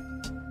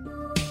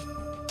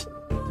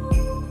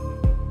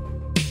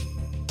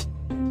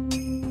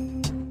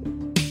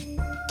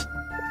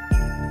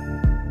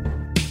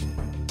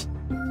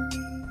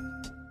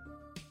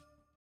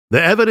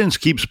 The evidence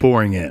keeps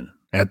pouring in.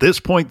 At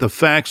this point, the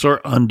facts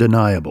are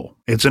undeniable.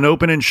 It's an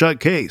open and shut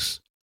case.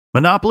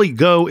 Monopoly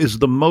Go is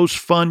the most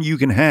fun you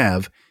can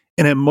have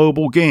in a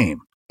mobile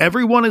game.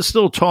 Everyone is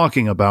still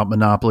talking about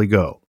Monopoly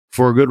Go,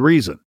 for a good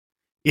reason.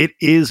 It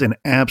is an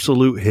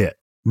absolute hit.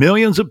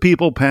 Millions of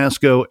people pass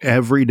Go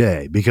every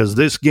day because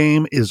this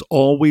game is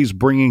always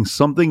bringing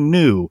something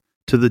new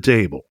to the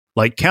table.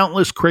 Like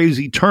countless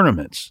crazy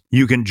tournaments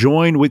you can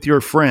join with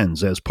your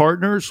friends as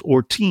partners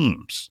or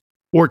teams.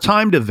 Or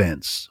timed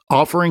events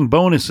offering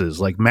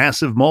bonuses like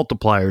massive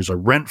multipliers or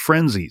rent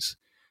frenzies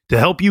to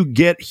help you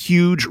get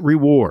huge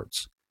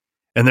rewards.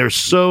 And there's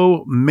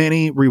so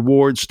many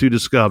rewards to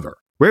discover.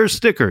 Rare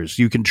stickers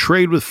you can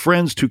trade with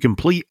friends to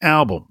complete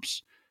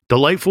albums.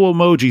 Delightful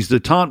emojis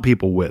to taunt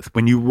people with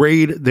when you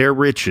raid their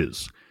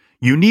riches.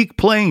 Unique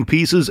playing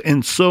pieces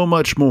and so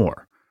much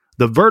more.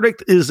 The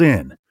verdict is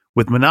in.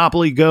 With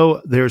Monopoly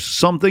Go, there's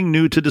something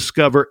new to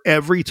discover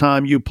every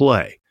time you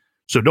play.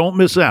 So don't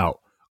miss out.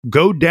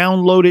 Go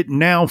download it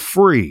now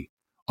free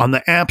on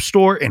the App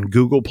Store and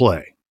Google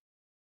Play.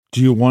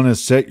 Do you want to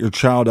set your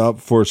child up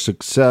for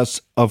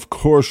success? Of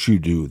course you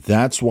do.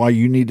 That's why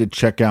you need to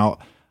check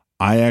out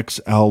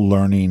IXL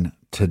Learning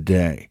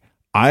today.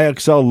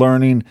 IXL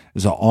Learning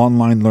is an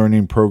online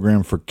learning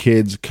program for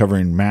kids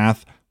covering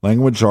math,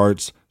 language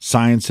arts,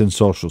 science, and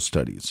social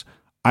studies.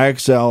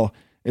 IXL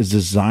is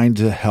designed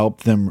to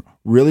help them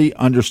really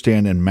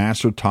understand and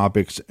master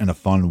topics in a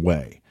fun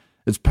way.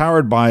 It's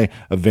powered by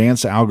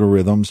advanced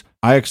algorithms.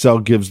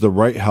 IXL gives the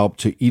right help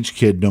to each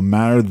kid, no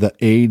matter the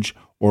age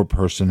or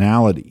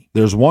personality.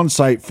 There's one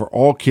site for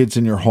all kids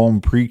in your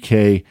home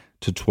pre-K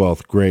to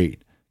 12th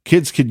grade.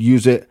 Kids could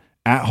use it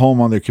at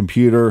home on their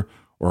computer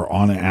or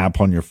on an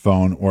app on your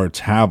phone or a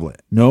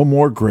tablet. No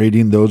more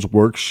grading those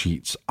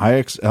worksheets.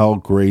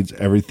 IXL grades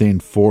everything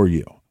for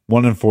you.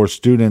 1 in 4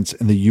 students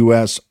in the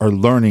U.S. are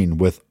learning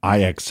with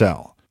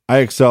IXL.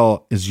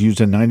 IXL is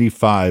used in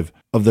 95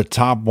 of the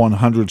top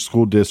 100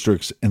 school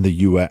districts in the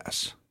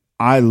U.S.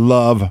 I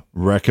love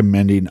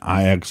recommending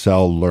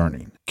IXL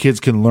Learning.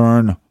 Kids can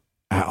learn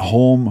at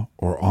home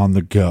or on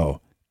the go.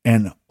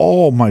 And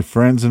all my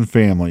friends and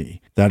family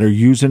that are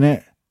using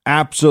it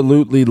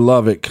absolutely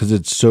love it because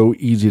it's so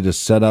easy to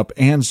set up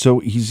and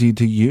so easy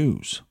to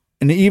use.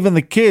 And even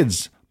the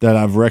kids that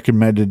I've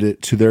recommended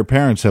it to their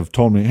parents have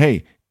told me,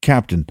 hey,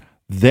 Captain,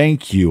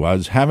 thank you. I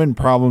was having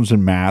problems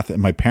in math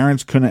and my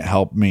parents couldn't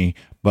help me,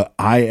 but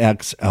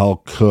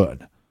IXL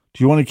could.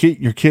 Do you want to get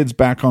your kids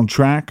back on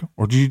track,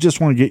 or do you just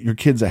want to get your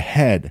kids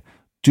ahead?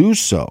 Do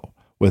so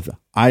with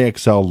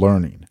IXL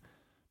Learning.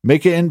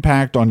 Make an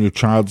impact on your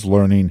child's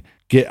learning.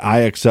 Get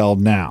IXL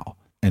now.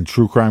 And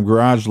True Crime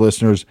Garage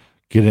listeners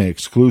get an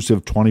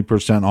exclusive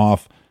 20%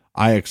 off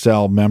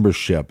IXL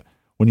membership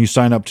when you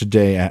sign up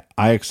today at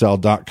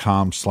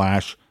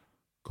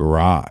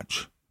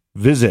IXL.com/garage.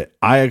 Visit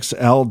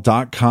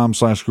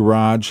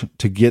IXL.com/garage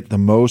to get the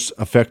most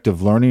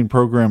effective learning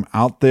program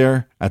out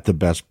there at the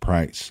best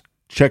price.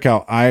 Check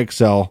out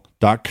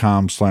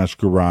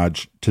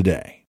IXL.com/garage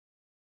today.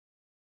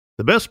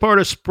 The best part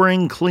of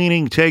spring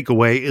cleaning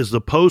takeaway is the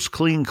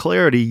post-clean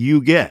clarity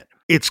you get.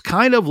 It's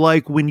kind of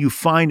like when you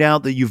find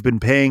out that you've been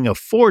paying a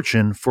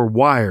fortune for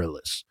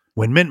wireless.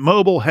 When Mint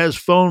Mobile has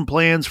phone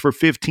plans for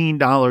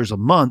 $15 a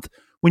month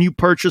when you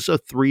purchase a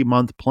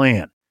 3-month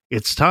plan.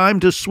 It's time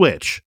to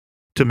switch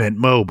to Mint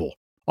Mobile.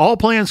 All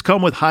plans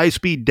come with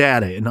high-speed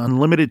data and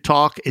unlimited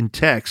talk and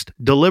text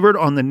delivered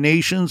on the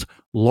nation's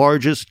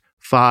largest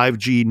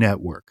 5G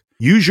network.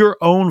 Use your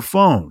own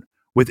phone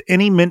with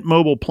any Mint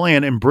Mobile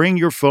plan and bring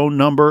your phone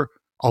number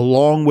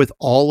along with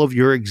all of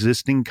your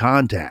existing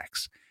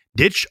contacts.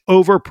 Ditch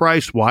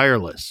overpriced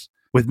wireless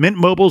with Mint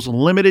Mobile's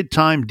limited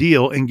time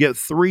deal and get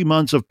 3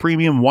 months of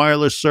premium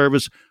wireless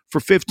service for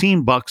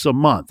 $15 a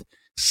month.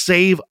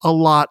 Save a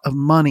lot of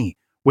money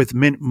with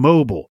Mint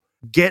Mobile.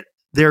 Get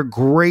their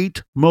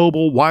great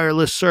mobile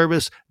wireless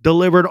service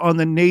delivered on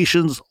the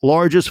nation's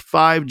largest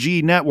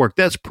 5G network.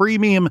 That's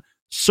premium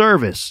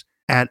service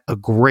at a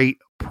great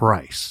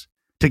price.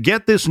 To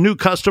get this new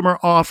customer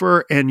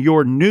offer and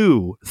your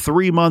new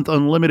 3-month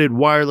unlimited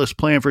wireless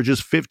plan for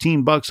just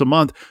 $15 a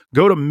month,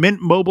 go to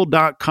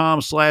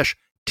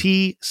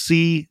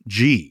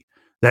mintmobile.com/TCG.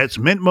 That's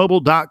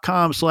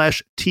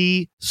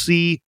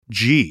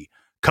mintmobile.com/TCG.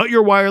 Cut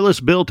your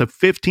wireless bill to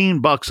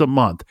 $15 a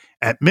month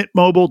at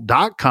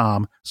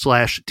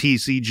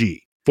mintmobile.com/TCG.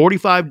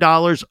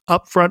 $45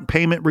 upfront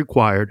payment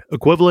required,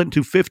 equivalent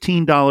to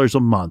 $15 a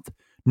month.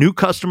 New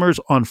customers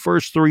on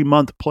first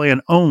 3-month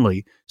plan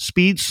only.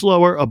 Speed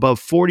slower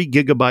above 40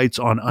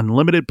 gigabytes on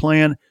unlimited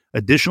plan.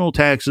 Additional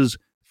taxes,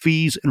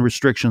 fees, and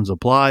restrictions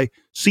apply.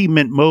 See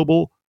Mint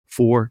Mobile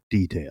for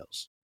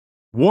details.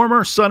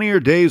 Warmer, sunnier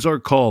days are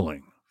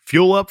calling.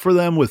 Fuel up for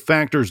them with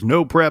Factor's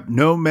no prep,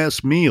 no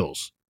mess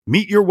meals.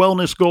 Meet your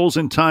wellness goals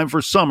in time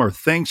for summer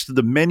thanks to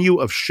the menu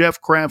of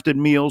chef-crafted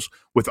meals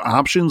with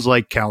options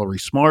like Calorie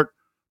Smart,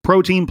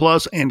 Protein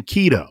Plus, and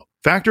Keto.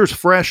 Factor's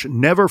fresh,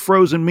 never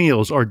frozen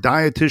meals are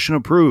dietitian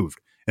approved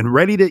and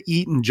ready to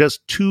eat in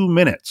just 2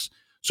 minutes.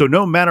 So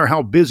no matter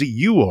how busy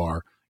you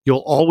are,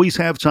 you'll always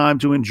have time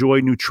to enjoy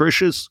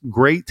nutritious,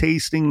 great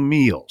tasting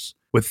meals.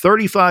 With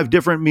 35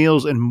 different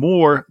meals and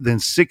more than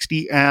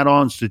 60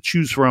 add-ons to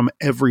choose from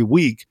every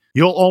week,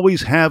 you'll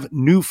always have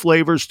new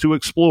flavors to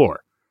explore.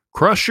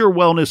 Crush your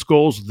wellness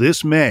goals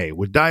this May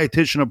with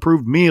dietitian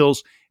approved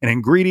meals and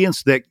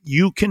ingredients that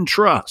you can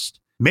trust.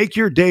 Make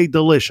your day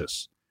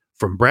delicious.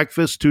 From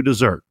breakfast to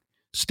dessert,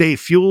 stay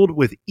fueled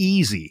with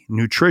easy,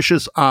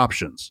 nutritious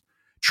options.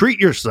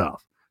 Treat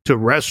yourself to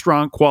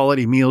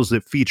restaurant-quality meals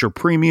that feature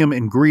premium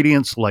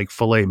ingredients like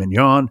filet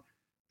mignon,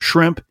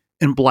 shrimp,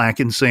 and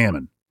blackened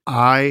salmon.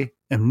 I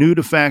am new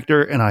to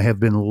Factor, and I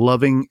have been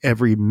loving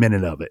every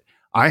minute of it.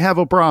 I have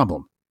a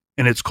problem,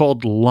 and it's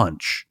called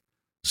lunch.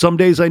 Some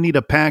days I need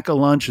to pack a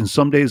lunch, and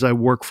some days I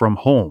work from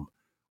home.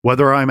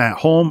 Whether I'm at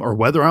home or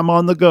whether I'm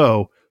on the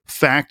go,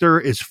 Factor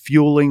is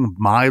fueling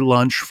my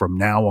lunch from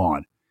now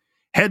on.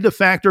 Head to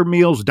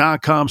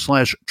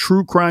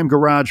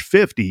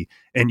factormeals.com/truecrimegarage50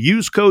 and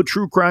use code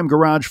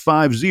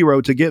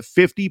truecrimegarage50 to get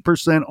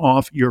 50%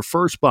 off your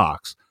first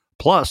box,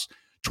 plus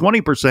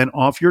 20%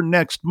 off your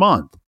next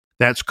month.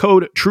 That's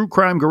code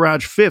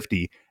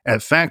truecrimegarage50 at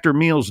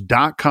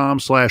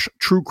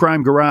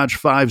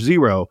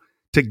factormeals.com/truecrimegarage50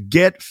 to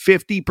get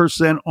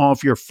 50%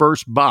 off your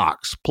first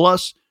box,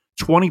 plus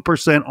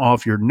 20%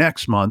 off your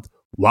next month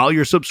while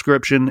your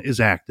subscription is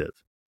active.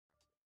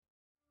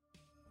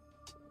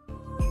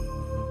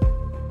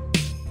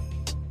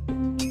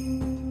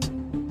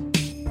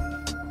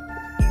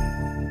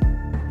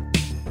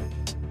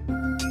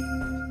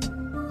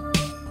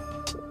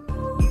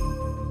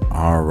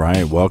 All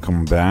right,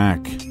 welcome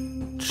back.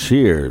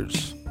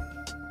 Cheers.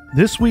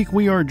 This week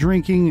we are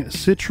drinking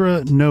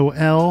Citra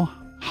Noel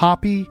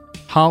Hoppy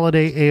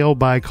Holiday Ale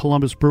by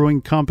Columbus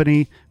Brewing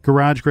Company.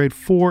 Garage grade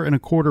 4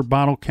 1/4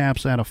 bottle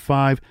caps out of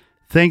 5.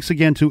 Thanks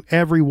again to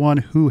everyone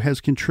who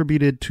has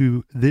contributed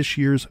to this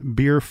year's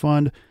beer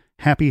fund.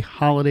 Happy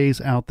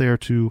holidays out there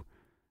to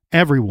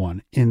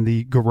everyone in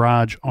the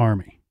Garage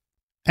Army.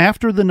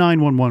 After the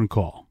 911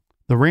 call,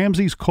 the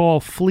Ramseys call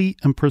Fleet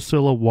and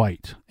Priscilla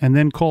White, and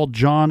then called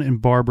John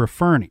and Barbara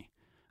Fernie.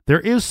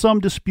 There is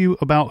some dispute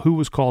about who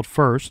was called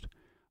first,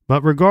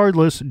 but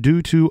regardless,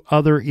 due to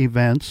other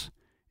events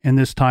in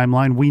this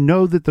timeline, we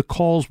know that the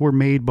calls were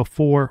made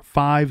before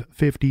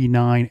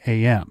 5:59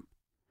 a.m.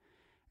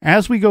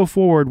 As we go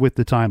forward with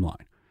the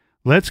timeline,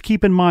 let's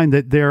keep in mind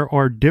that there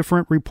are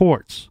different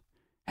reports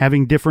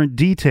having different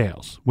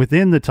details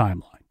within the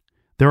timeline.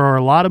 There are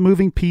a lot of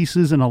moving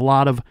pieces and a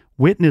lot of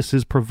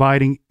witnesses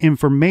providing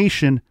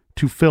information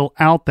to fill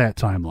out that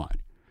timeline.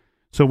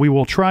 So we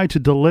will try to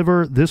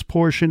deliver this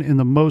portion in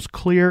the most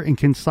clear and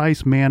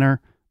concise manner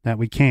that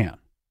we can.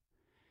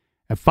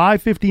 At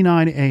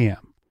 5:59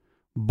 a.m.,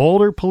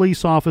 Boulder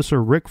police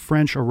officer Rick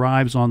French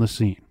arrives on the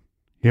scene.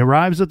 He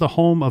arrives at the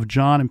home of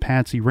John and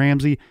Patsy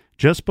Ramsey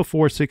just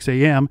before 6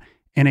 a.m.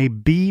 in a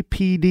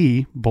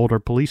BPD, Boulder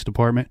Police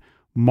Department,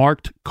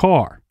 marked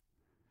car.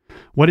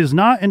 What is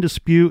not in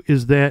dispute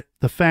is that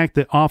the fact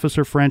that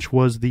Officer French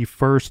was the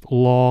first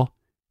law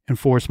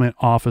enforcement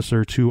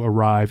officer to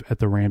arrive at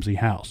the Ramsey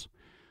house.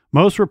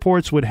 Most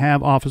reports would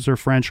have Officer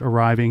French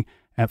arriving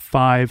at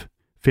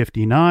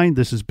 5:59.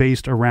 This is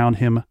based around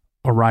him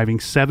arriving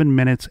 7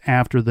 minutes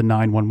after the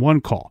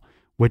 911 call,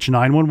 which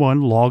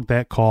 911 logged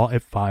that call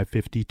at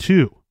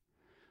 5:52.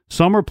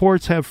 Some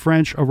reports have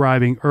French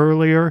arriving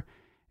earlier,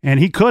 and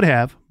he could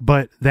have,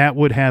 but that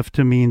would have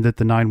to mean that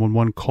the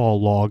 911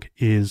 call log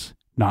is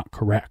not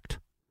correct.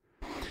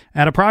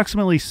 At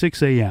approximately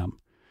 6 a.m.,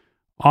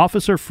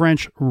 Officer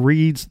French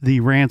reads the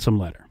ransom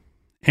letter.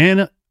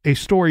 In a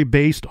story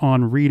based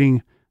on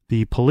reading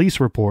the police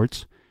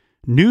reports,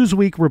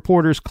 Newsweek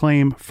reporters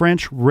claim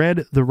French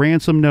read the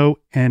ransom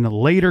note and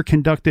later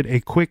conducted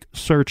a quick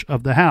search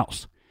of the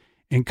house.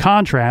 In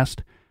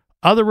contrast,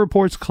 other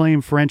reports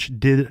claim French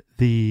did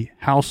the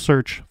house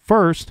search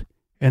first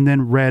and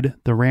then read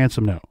the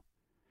ransom note.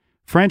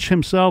 French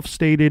himself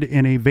stated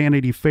in a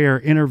Vanity Fair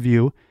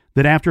interview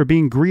that after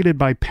being greeted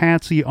by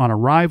Patsy on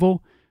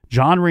arrival,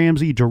 John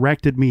Ramsey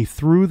directed me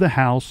through the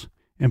house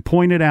and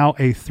pointed out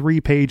a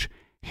 3-page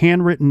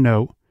handwritten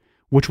note,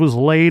 which was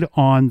laid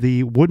on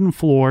the wooden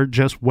floor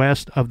just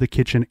west of the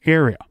kitchen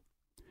area.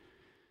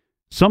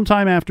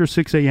 Sometime after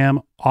 6 a.m.,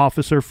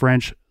 Officer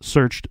French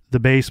searched the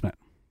basement.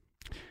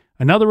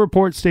 Another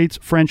report states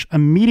French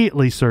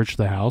immediately searched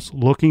the house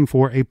looking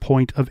for a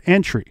point of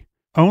entry.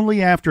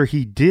 Only after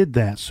he did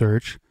that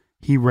search,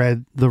 he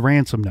read the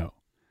ransom note.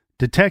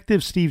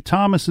 Detective Steve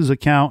Thomas's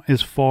account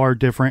is far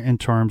different in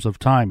terms of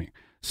timing,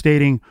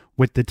 stating,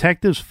 with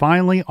detectives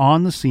finally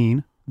on the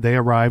scene, they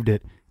arrived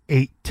at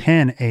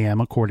 8:10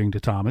 a.m., according to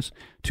Thomas,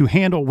 to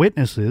handle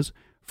witnesses.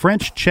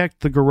 French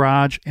checked the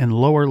garage and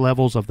lower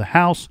levels of the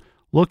house,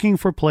 looking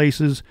for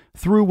places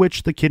through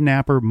which the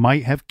kidnapper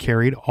might have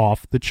carried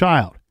off the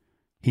child.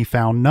 He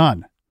found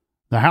none.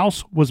 The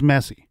house was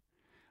messy,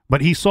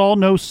 but he saw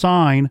no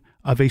sign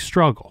of a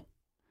struggle.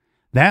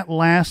 That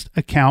last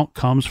account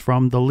comes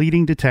from the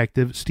leading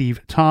detective, Steve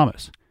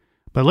Thomas.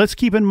 But let's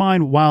keep in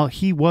mind, while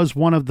he was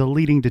one of the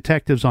leading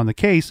detectives on the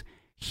case,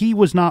 he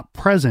was not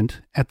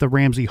present at the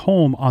Ramsey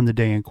home on the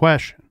day in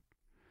question.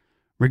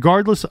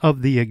 Regardless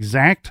of the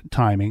exact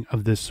timing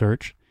of this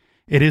search,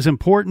 it is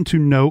important to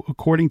note,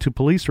 according to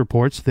police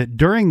reports, that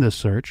during this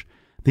search,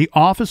 the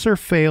officer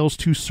fails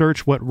to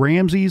search what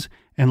Ramsey's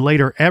and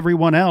later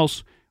everyone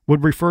else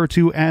would refer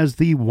to as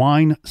the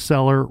wine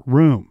cellar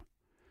room.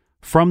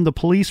 From the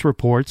police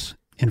reports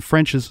in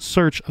French's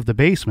search of the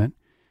basement,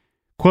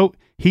 quote,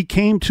 he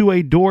came to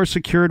a door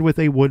secured with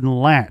a wooden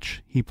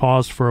latch. He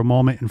paused for a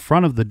moment in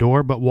front of the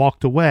door, but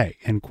walked away,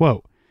 end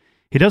quote.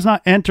 He does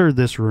not enter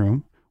this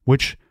room,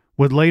 which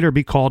would later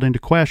be called into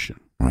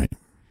question. Right.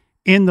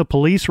 In the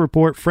police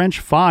report French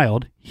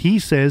filed, he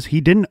says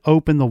he didn't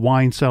open the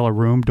wine cellar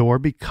room door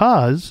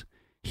because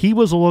he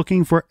was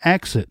looking for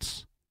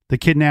exits the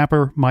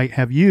kidnapper might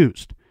have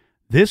used.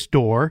 This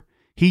door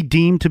he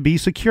deemed to be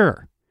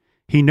secure.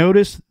 He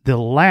noticed the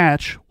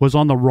latch was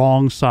on the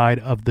wrong side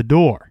of the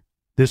door.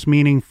 This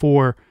meaning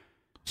for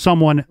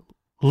someone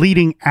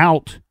leading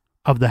out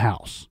of the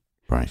house.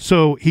 Right.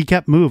 So he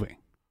kept moving.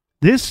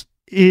 This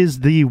is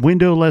the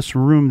windowless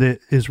room that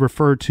is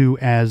referred to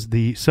as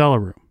the cellar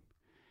room.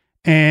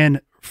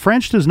 And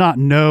French does not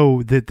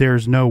know that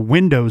there's no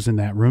windows in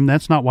that room.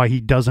 That's not why he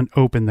doesn't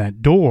open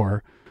that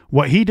door.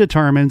 What he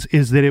determines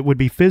is that it would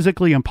be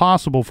physically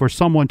impossible for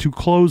someone to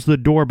close the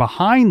door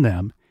behind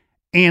them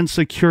and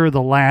secure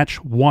the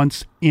latch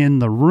once in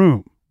the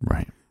room.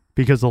 Right.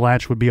 Because the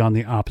latch would be on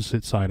the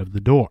opposite side of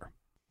the door.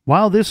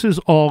 While this is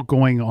all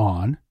going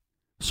on,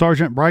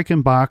 Sergeant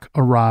Reichenbach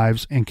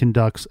arrives and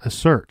conducts a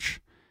search.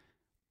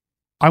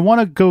 I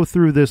want to go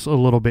through this a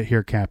little bit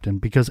here, Captain,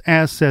 because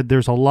as said,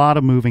 there's a lot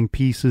of moving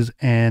pieces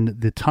and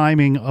the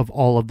timing of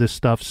all of this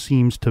stuff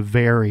seems to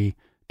vary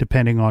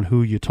depending on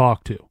who you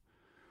talk to.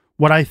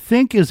 What I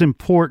think is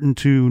important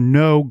to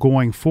know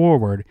going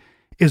forward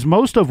is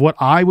most of what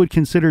I would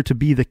consider to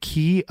be the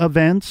key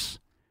events,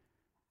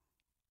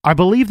 I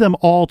believe them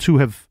all to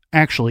have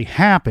actually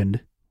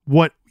happened.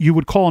 What you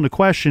would call into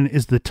question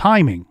is the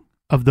timing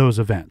of those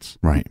events.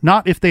 Right.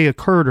 Not if they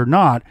occurred or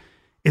not.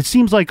 It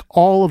seems like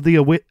all of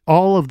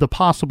the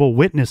possible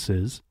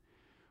witnesses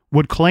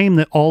would claim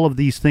that all of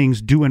these things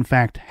do in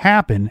fact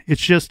happen.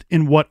 It's just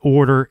in what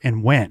order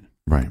and when.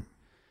 Right.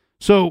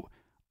 So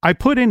I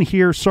put in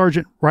here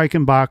Sergeant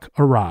Reichenbach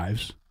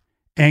arrives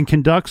and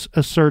conducts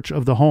a search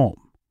of the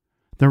home.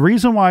 The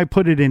reason why I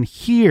put it in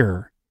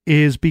here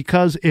is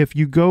because if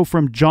you go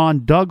from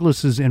John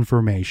Douglas's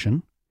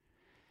information,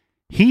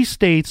 he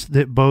states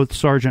that both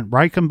Sergeant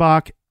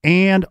Reichenbach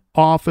and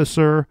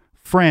Officer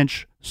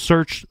French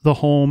searched the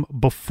home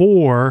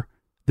before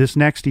this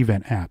next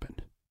event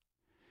happened.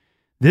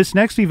 This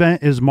next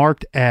event is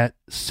marked at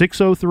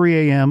 6:03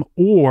 a.m.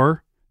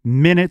 or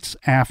minutes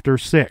after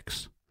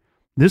 6.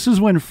 This is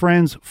when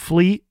friends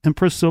Fleet and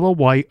Priscilla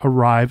White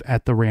arrive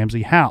at the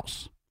Ramsey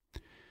house.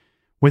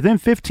 Within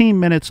 15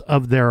 minutes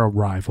of their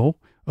arrival,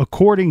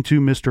 according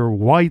to Mr.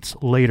 White's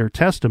later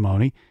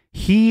testimony,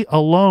 he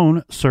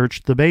alone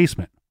searched the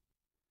basement.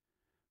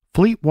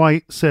 Fleet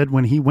White said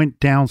when he went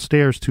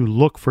downstairs to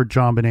look for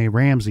JonBenet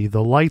Ramsey,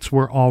 the lights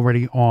were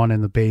already on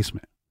in the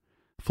basement.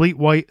 Fleet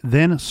White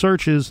then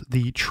searches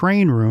the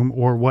train room,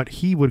 or what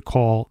he would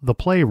call the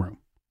playroom.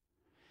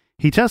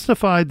 He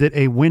testified that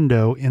a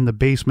window in the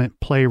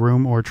basement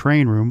playroom or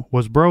train room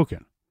was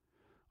broken.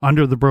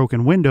 Under the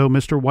broken window,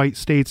 Mr. White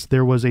states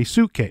there was a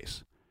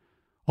suitcase,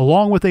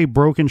 along with a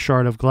broken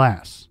shard of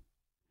glass.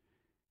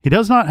 He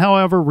does not,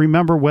 however,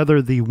 remember whether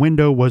the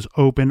window was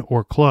open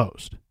or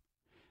closed.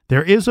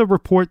 There is a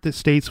report that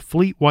states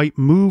Fleet White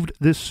moved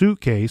this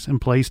suitcase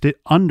and placed it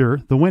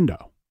under the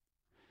window.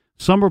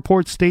 Some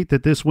reports state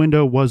that this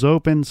window was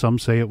open, some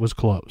say it was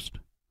closed.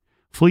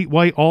 Fleet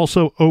White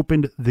also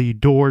opened the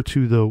door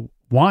to the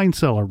wine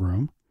cellar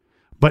room,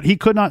 but he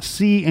could not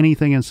see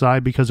anything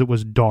inside because it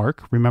was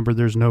dark. Remember,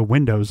 there's no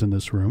windows in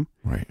this room.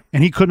 Right.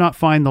 And he could not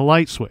find the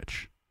light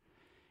switch.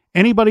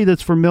 Anybody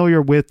that's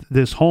familiar with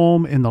this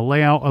home and the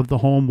layout of the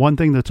home, one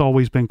thing that's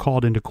always been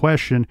called into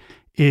question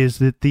is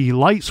that the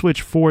light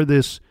switch for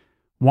this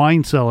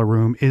wine cellar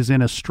room is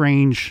in a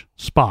strange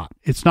spot.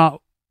 It's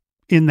not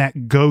in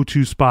that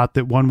go-to spot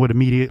that one would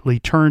immediately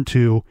turn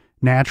to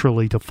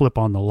naturally to flip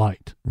on the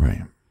light.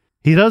 Right.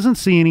 He doesn't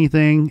see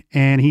anything,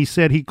 and he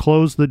said he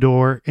closed the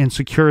door and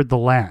secured the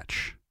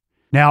latch.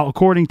 Now,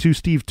 according to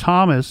Steve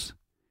Thomas,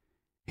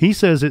 he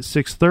says at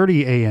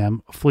 6:30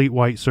 a.m., Fleet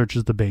White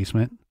searches the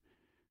basement.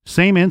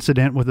 Same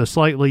incident with a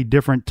slightly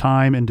different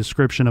time and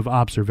description of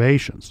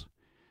observations.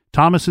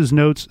 Thomas's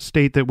notes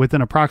state that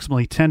within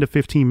approximately 10 to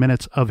 15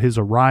 minutes of his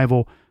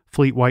arrival,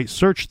 Fleet White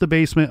searched the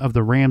basement of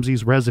the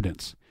Ramseys'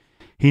 residence.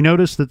 He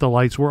noticed that the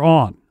lights were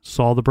on,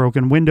 saw the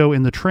broken window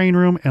in the train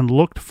room, and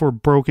looked for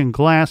broken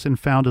glass and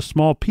found a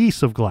small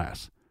piece of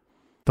glass.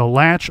 The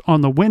latch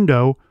on the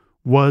window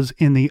was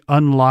in the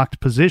unlocked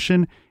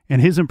position,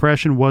 and his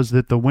impression was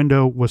that the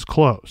window was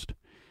closed.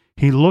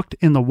 He looked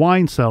in the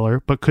wine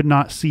cellar but could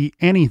not see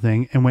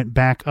anything and went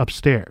back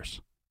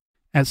upstairs.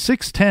 At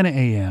 6:10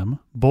 a.m.,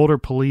 Boulder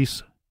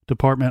Police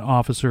Department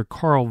Officer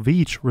Carl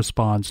Veach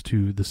responds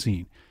to the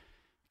scene.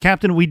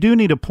 Captain, we do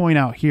need to point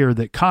out here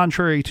that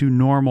contrary to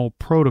normal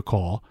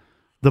protocol,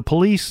 the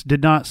police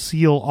did not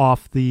seal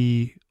off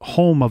the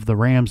home of the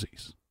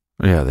Ramseys.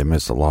 Yeah, they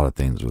missed a lot of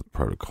things with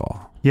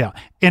protocol. Yeah.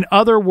 In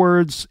other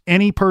words,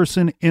 any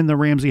person in the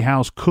Ramsey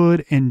house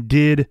could and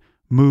did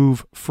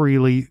move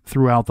freely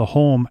throughout the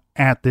home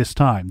at this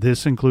time.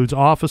 This includes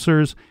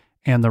officers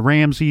and the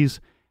Ramseys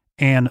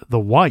and the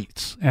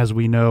Whites. As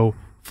we know,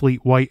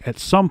 Fleet White at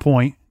some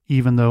point,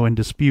 even though in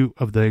dispute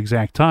of the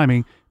exact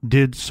timing,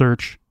 did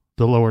search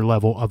the lower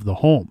level of the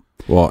home.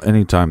 Well,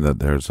 anytime that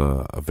there's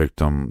a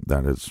victim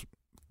that is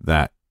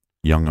that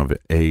young of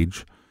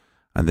age,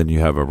 and then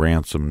you have a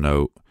ransom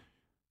note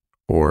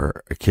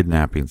or a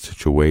kidnapping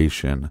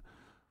situation,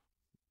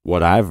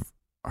 what I've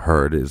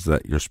heard is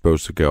that you're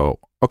supposed to go,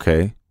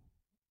 okay,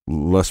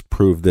 let's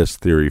prove this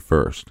theory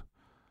first,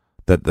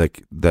 that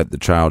the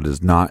child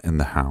is not in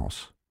the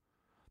house,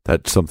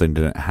 that something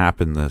didn't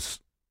happen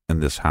in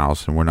this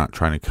house, and we're not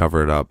trying to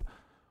cover it up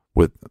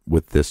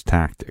with this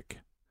tactic.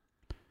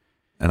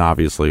 And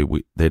obviously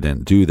they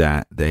didn't do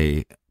that.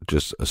 They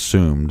just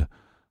assumed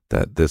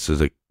that this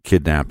is a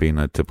kidnapping,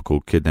 a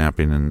typical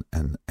kidnapping,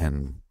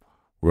 and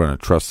we're going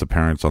to trust the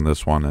parents on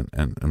this one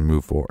and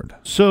move forward.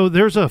 So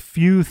there's a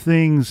few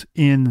things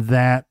in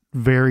that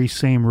very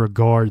same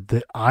regard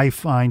that I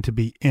find to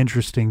be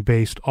interesting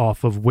based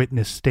off of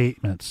witness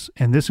statements,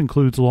 and this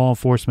includes law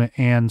enforcement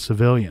and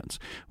civilians.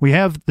 We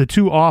have the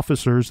two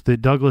officers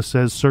that Douglas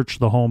says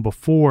searched the home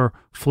before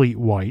Fleet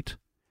White.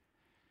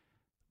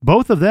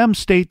 Both of them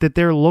state that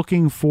they're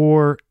looking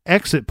for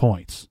exit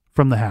points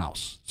from the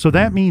house. So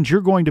that means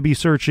you're going to be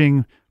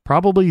searching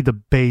probably the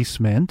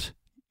basement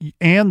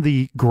and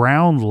the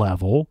ground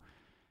level.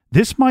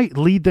 This might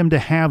lead them to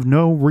have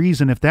no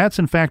reason, if that's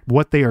in fact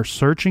what they are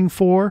searching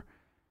for,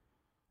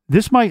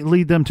 this might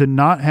lead them to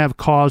not have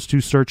cause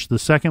to search the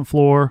second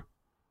floor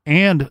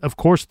and, of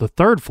course, the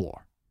third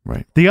floor.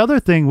 Right. The other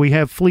thing, we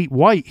have Fleet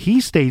White. He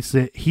states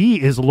that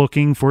he is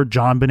looking for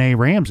JonBenet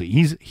Ramsey.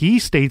 He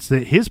states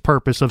that his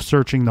purpose of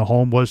searching the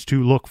home was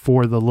to look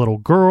for the little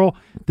girl.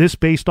 This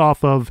based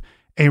off of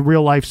a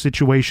real-life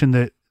situation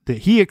that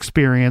he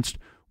experienced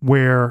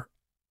where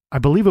I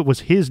believe it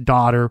was his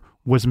daughter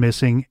was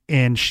missing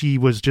and she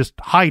was just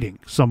hiding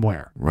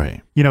somewhere.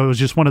 Right. You know, it was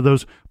just one of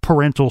those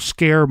parental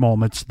scare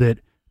moments that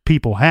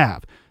people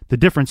have. The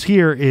difference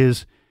here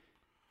is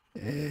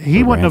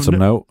he wouldn't have.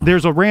 Note.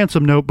 There's a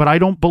ransom note, but I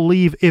don't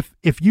believe if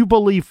you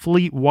believe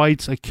Fleet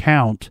White's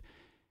account,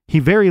 he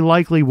very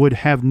likely would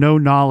have no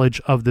knowledge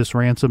of this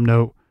ransom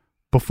note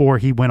before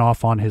he went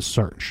off on his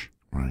search.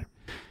 Right.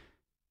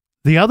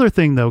 The other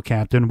thing, though,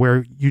 Captain,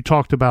 where you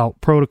talked about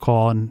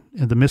protocol and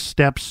the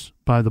missteps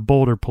by the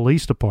Boulder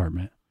Police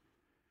Department,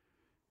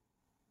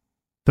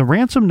 the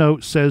ransom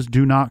note says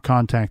do not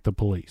contact the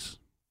police.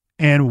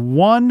 And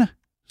one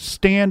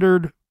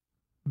standard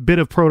bit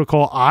of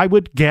protocol, I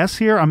would guess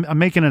here, I'm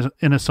making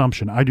an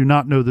assumption. I do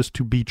not know this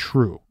to be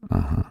true.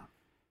 Uh-huh.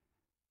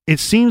 It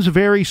seems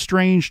very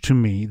strange to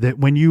me that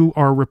when you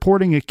are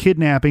reporting a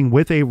kidnapping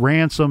with a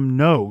ransom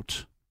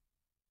note,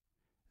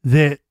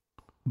 that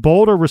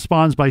Boulder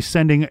responds by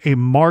sending a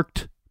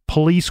marked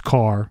police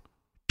car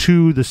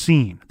to the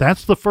scene.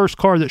 That's the first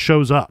car that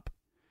shows up.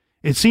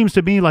 It seems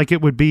to me like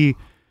it would be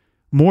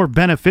more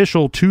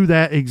beneficial to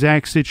that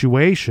exact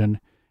situation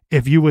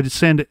if you would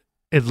send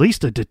at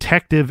least a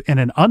detective in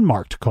an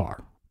unmarked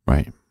car.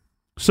 Right.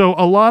 So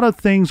a lot of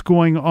things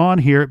going on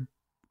here.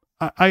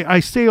 I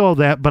say all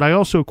that, but I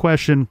also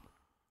question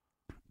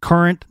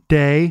current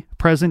day,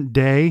 present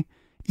day,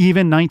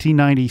 even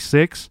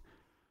 1996.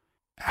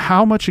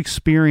 How much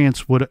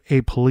experience would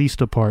a police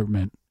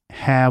department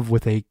have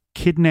with a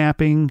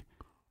kidnapping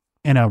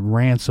and a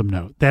ransom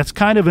note? That's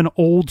kind of an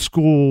old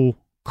school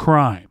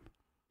crime.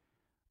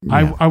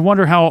 Yeah. I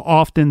wonder how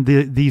often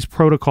these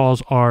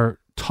protocols are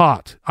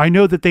taught. I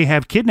know that they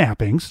have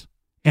kidnappings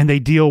and they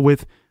deal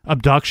with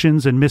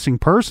abductions and missing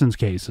persons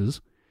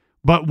cases,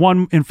 but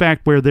one, in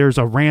fact, where there's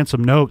a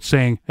ransom note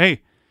saying,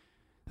 hey,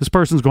 this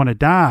person's going to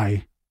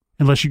die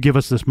unless you give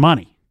us this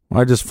money.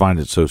 Well, I just find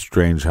it so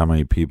strange how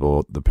many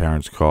people the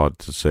parents called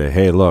to say,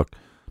 hey, look,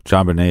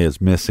 JonBenet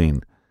is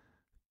missing.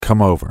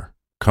 Come over.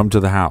 Come to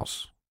the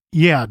house.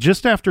 Yeah,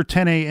 just after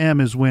 10 a.m.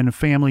 is when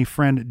family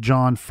friend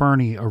John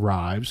Fernie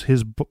arrives.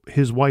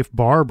 His wife,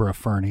 Barbara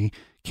Fernie,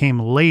 came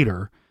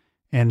later,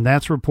 and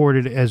that's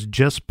reported as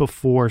just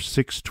before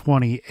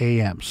 6:20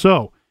 a.m.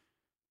 So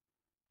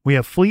we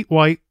have Fleet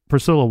White,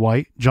 Priscilla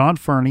White, John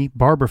Fernie,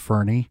 Barbara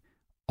Fernie,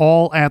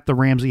 all at the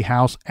Ramsey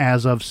house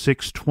as of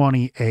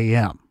 6:20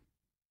 a.m.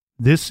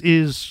 This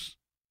is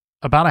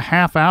about a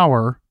half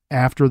hour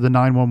after the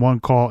 911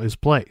 call is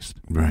placed.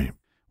 Right.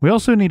 We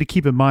also need to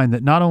keep in mind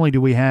that not only do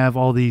we have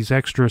all these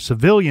extra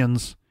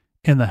civilians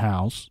in the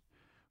house,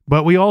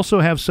 but we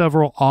also have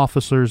several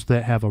officers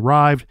that have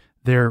arrived.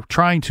 They're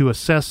trying to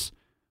assess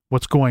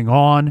what's going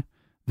on.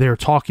 They're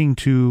talking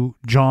to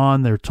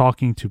John. They're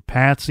talking to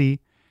Patsy.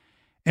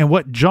 And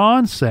what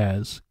John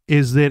says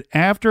is that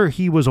after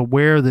he was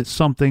aware that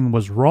something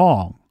was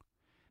wrong,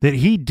 that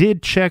he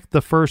did check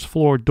the first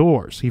floor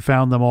doors. He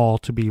found them all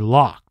to be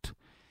locked.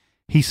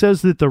 He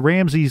says that the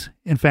Ramseys,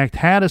 in fact,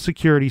 had a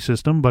security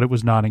system, but it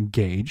was not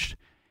engaged,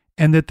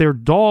 and that their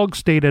dog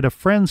stayed at a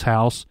friend's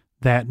house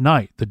that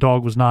night. The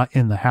dog was not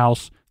in the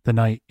house the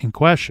night in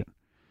question.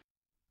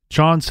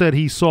 John said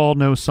he saw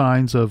no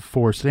signs of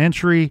forced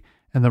entry,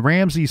 and the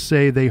Ramseys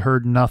say they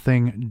heard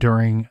nothing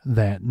during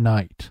that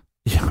night.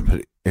 Yeah,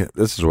 but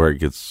this is where it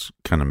gets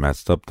kind of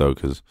messed up, though,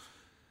 because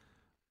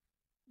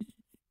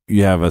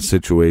you have a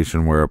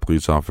situation where a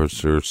police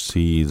officer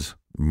sees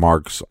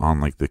marks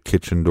on, like, the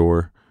kitchen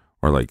door,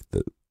 or like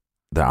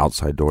the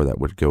outside door that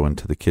would go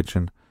into the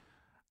kitchen,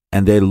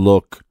 and they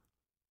look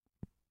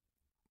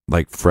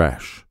like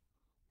fresh,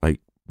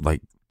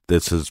 like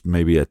this is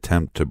maybe an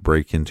attempt to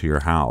break into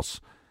your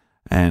house,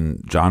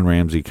 and John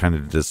Ramsey kind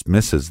of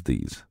dismisses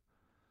these.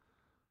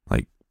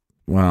 Like,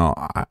 well,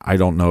 I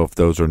don't know if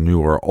those are new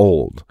or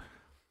old,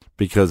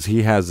 because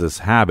he has this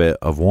habit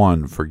of,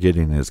 one,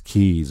 forgetting his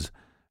keys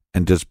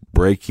and just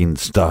breaking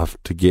stuff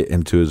to get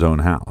into his own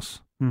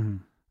house. Mm-hmm.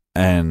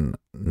 and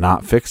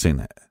not fixing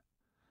it.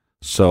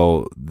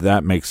 So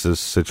that makes this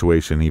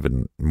situation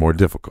even more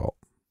difficult.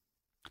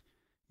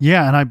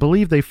 Yeah, and I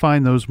believe they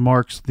find those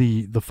marks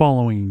the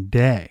following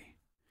day.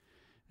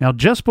 Now,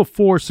 just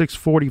before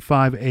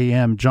 6:45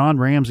 a.m., John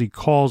Ramsey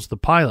calls the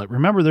pilot.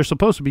 Remember, they're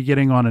supposed to be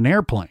getting on an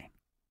airplane.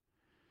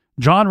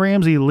 John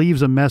Ramsey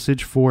leaves a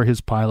message for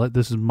his pilot.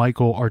 This is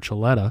Michael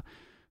Archuleta,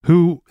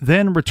 who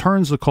then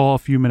returns the call a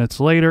few minutes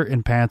later,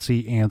 and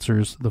Patsy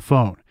answers the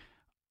phone.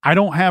 I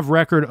don't have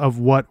record of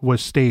what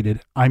was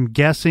stated. I'm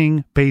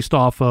guessing based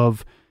off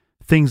of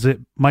things that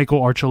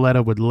Michael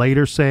Archuleta would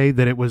later say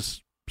that it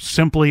was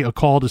simply a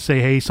call to say,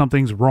 hey,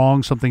 something's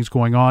wrong, something's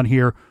going on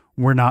here.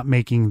 We're not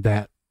making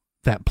that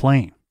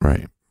plane.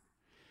 Right.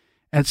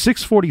 At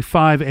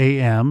 6:45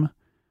 a.m.,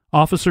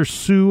 Officer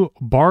Sue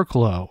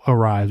Barklow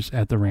arrives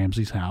at the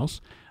Ramseys'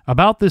 house.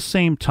 About this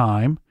same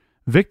time,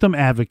 victim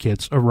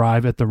advocates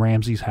arrive at the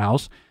Ramseys'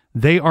 house.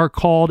 They are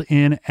called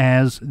in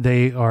as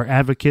they are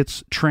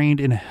advocates trained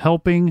in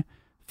helping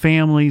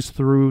families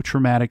through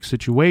traumatic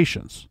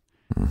situations.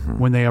 Mm-hmm.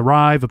 When they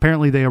arrive,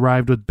 apparently they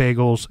arrived with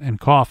bagels and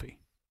coffee.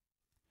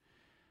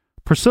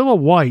 Priscilla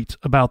White,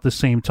 about the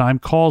same time,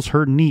 calls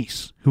her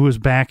niece, who is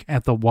back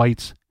at the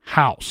White's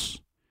house.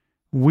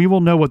 We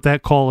will know what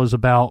that call is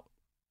about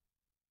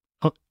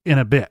in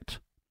a bit.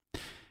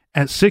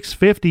 At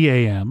 6:50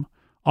 a.m.,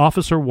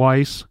 Officer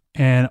Weiss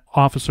and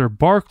Officer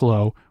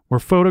Barklow were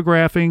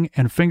photographing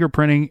and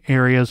fingerprinting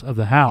areas of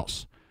the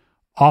house.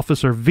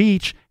 Officer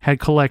Veach had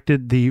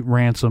collected the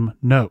ransom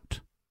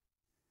note.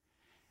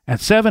 At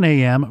 7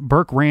 a.m.,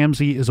 Burke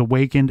Ramsey is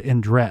awakened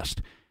and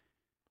dressed.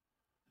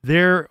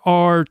 There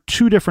are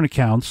two different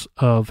accounts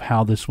of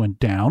how this went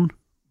down,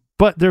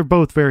 but they're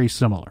both very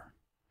similar.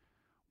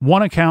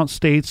 One account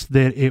states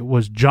that it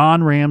was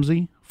John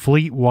Ramsey,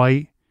 Fleet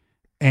White,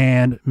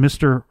 and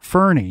Mr.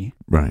 Fernie,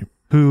 right,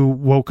 who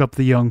woke up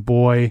the young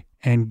boy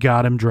and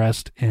got him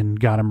dressed and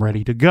got him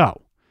ready to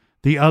go.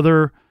 The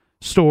other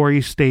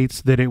story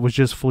states that it was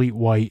just Fleet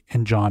White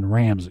and John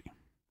Ramsey.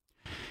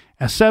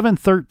 At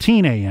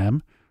 7:13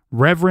 a.m.,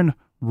 Reverend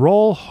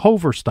Roll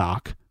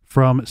Hoverstock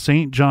from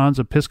St. John's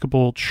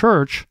Episcopal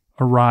Church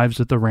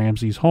arrives at the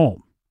Ramseys'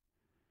 home.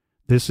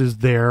 This is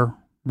their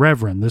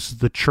reverend. This is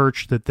the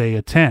church that they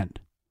attend.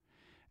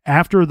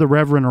 After the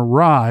reverend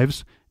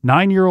arrives,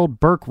 9-year-old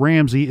Burke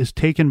Ramsey is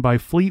taken by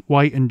Fleet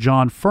White and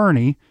John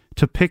Fernie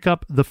to pick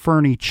up the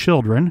Fernie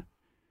children,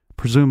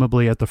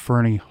 presumably at the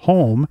Fernie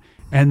home,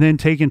 and then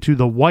taken to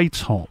the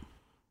White's home.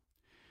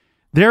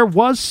 There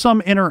was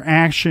some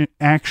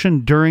action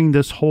during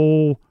this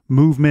whole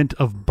movement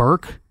of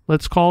Burke,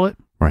 let's call it.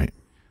 Right.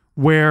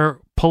 Where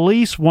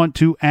police want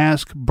to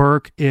ask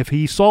Burke if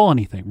he saw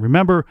anything.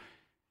 Remember,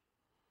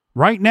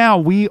 right now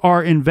we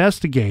are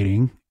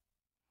investigating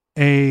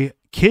a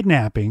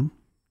kidnapping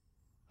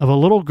of a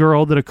little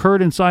girl that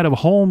occurred inside of a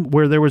home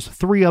where there was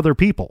 3 other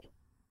people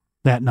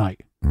that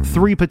night. Mm-hmm.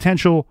 3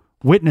 potential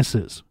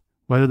witnesses,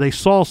 whether they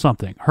saw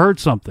something, heard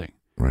something.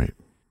 Right.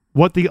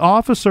 What the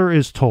officer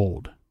is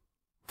told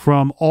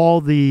from all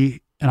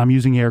the, and I'm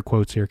using air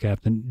quotes here,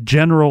 Captain,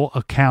 general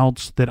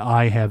accounts that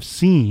I have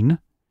seen,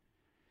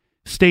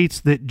 states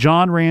that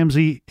John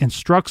Ramsey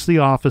instructs the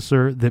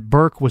officer that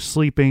Burke was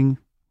sleeping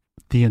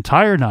the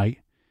entire night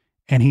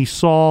and he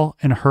saw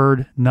and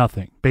heard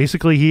nothing.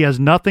 Basically, he has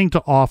nothing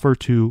to offer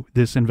to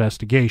this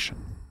investigation.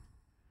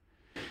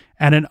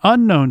 At an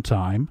unknown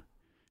time,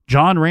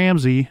 John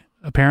Ramsey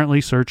apparently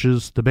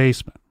searches the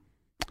basement.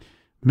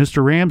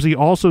 Mr. Ramsey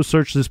also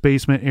searched this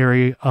basement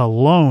area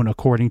alone,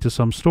 according to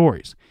some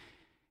stories.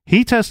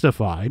 He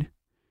testified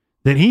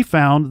that he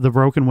found the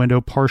broken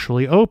window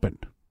partially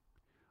opened.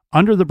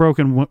 Under the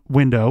broken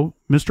window,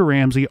 Mr.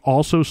 Ramsey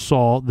also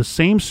saw the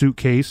same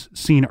suitcase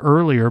seen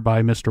earlier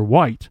by Mr.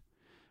 White.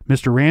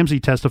 Mr. Ramsey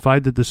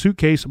testified that the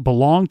suitcase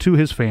belonged to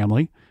his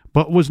family,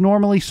 but was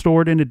normally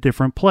stored in a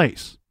different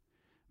place.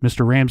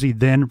 Mr. Ramsey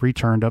then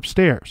returned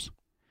upstairs.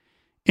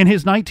 In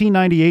his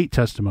 1998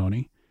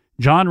 testimony,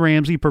 John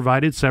Ramsey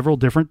provided several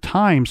different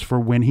times for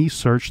when he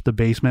searched the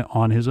basement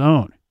on his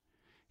own.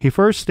 He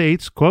first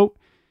states, quote,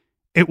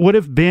 "It would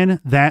have been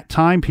that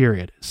time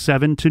period,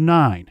 7 to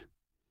 9.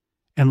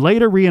 And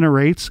later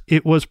reiterates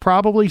it was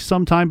probably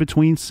sometime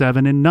between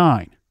 7 and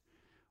 9.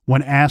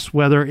 When asked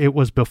whether it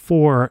was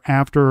before or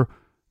after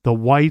the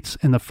Whites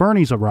and the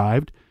Fernies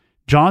arrived,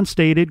 John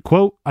stated,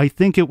 quote, "I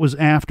think it was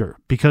after,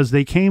 because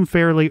they came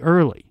fairly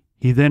early."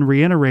 He then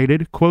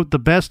reiterated, quote, "The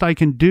best I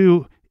can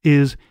do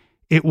is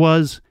it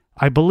was,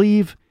 I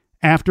believe,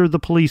 after the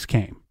police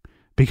came,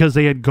 because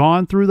they had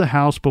gone through the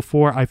house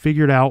before I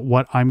figured out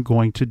what I'm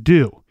going to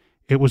do.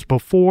 It was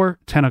before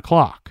 10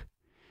 o'clock.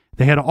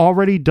 They had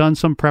already done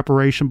some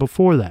preparation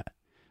before that,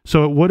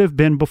 so it would have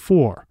been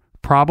before,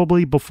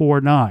 probably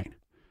before 9.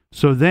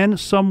 So then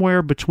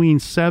somewhere between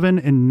 7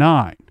 and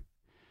 9.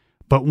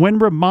 But when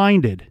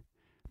reminded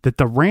that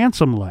the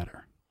ransom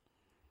letter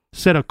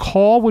said a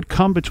call would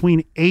come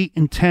between 8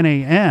 and 10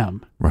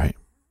 a.m., right,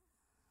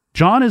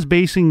 John is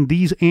basing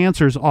these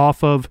answers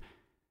off of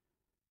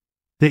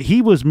that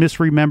he was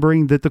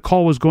misremembering that the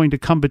call was going to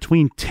come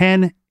between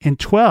 10 and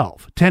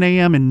 12, 10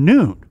 a.m. and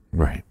noon.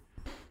 Right.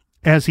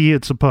 as he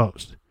had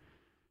supposed.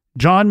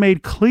 John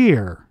made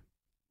clear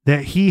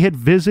that he had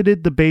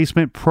visited the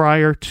basement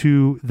prior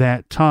to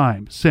that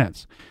time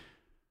since.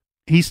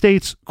 He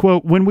states,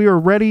 quote, "When we were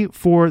ready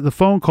for the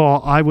phone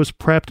call, I was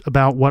prepped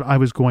about what I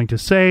was going to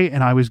say,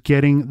 and I was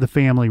getting the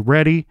family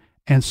ready.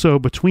 And so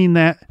between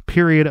that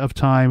period of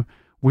time,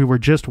 we were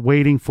just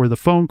waiting for the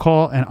phone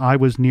call, and I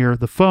was near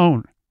the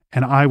phone.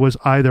 And I was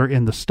either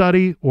in the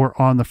study or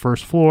on the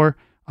first floor.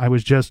 I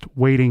was just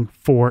waiting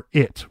for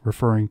it,"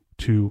 referring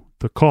to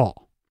the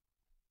call.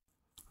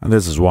 And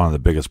this is one of the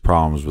biggest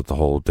problems with the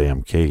whole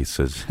damn case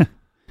is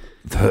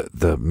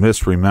the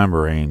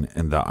misremembering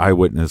and the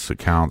eyewitness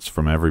accounts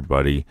from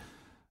everybody.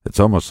 It's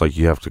almost like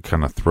you have to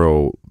kind of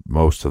throw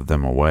most of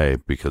them away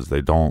because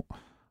they don't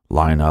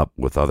line up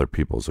with other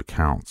people's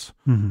accounts.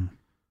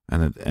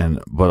 Mm-hmm.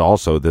 But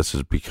also this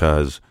is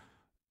because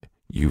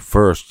you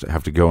first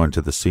have to go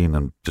into the scene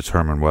and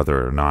determine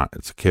whether or not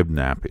it's a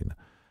kidnapping.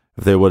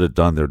 If they would have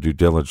done their due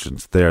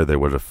diligence there, they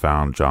would have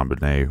found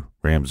JonBenet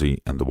Ramsey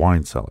in the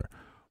wine cellar.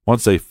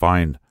 Once they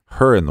find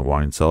her in the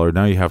wine cellar,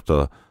 now you have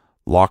to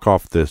lock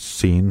off this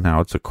scene.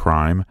 Now it's a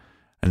crime.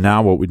 And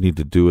now what we need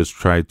to do is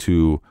try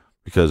to,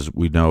 because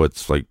we know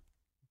it's like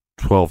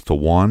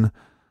 12-1,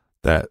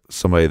 that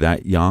somebody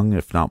that young,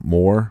 if not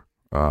more,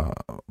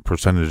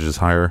 percentage is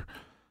higher,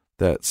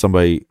 that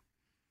somebody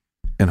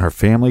in her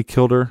family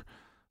killed her.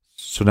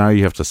 So now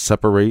you have to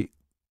separate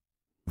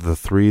the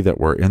three that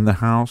were in the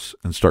house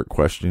and start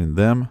questioning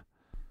them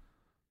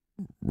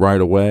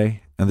right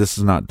away. And this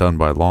is not done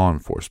by law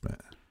enforcement.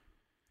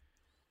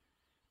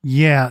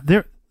 Yeah,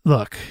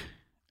 look,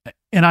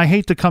 and I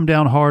hate to come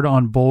down hard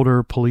on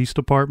Boulder Police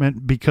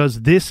Department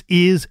because this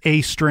is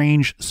a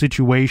strange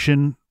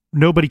situation.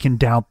 Nobody can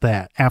doubt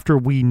that. After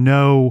we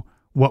know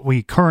what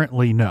we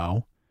currently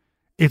know,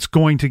 it's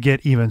going to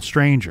get even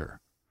stranger.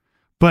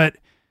 But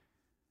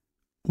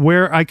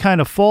where I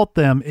kind of fault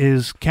them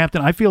is,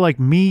 Captain, I feel like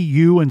me,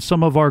 you, and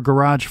some of our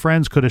garage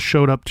friends could have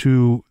showed up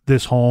to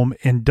this home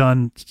and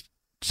done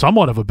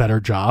somewhat of a better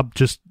job,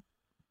 just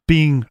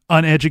being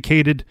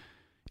uneducated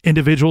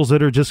individuals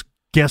that are just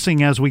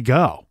guessing as we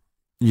go.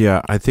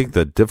 Yeah, I think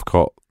the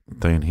difficult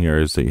thing here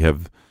is that you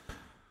have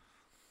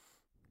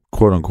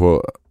quote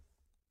unquote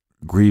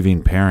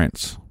grieving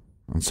parents.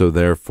 And so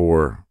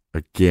therefore,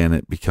 again,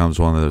 it becomes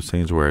one of those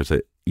things where it's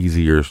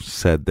easier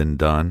said than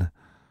done,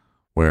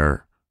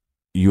 where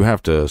you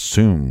have to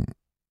assume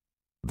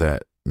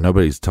that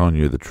nobody's telling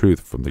you the truth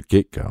from the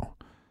get-go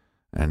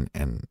and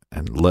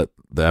let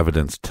the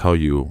evidence tell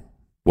you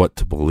what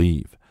to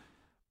believe.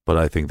 But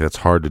I think that's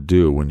hard to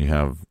do when you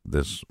have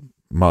this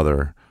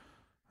mother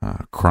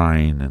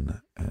crying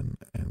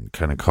and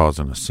kind of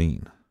causing a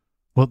scene.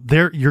 Well,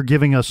 you're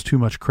giving us too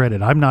much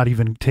credit. I'm not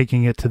even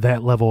taking it to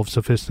that level of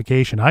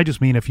sophistication. I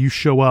just mean if you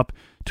show up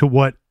to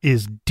what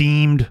is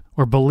deemed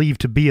or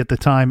believed to be at the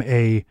time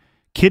a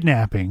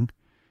kidnapping,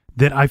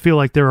 that I feel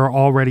like there are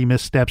already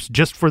missteps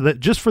just for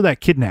that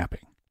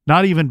kidnapping,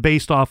 not even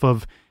based off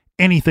of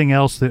anything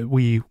else that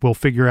we will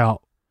figure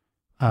out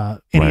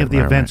any of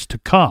the events to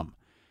come.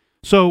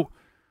 So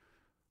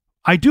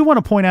I do want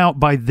to point out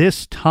by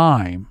this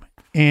time,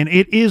 and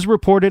it is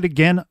reported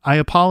again, I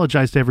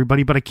apologize to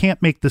everybody, but I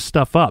can't make this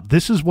stuff up.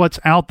 This is what's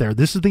out there.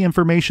 This is the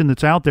information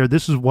that's out there.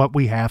 This is what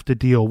we have to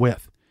deal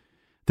with.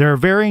 There are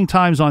varying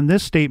times on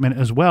this statement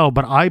as well,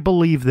 but I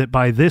believe that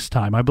by this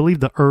time, I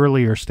believe the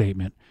earlier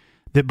statement,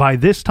 that by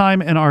this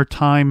time in our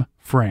time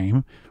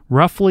frame,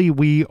 roughly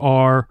we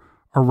are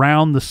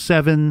around the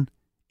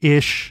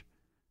 7-ish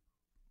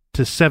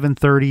to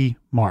 7:30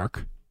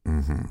 mark.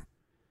 Mm-hmm.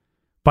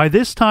 By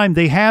this time,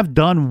 they have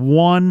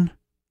done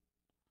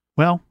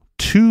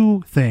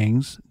two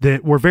things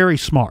that were very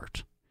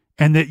smart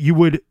and that you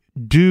would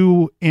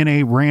do in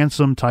a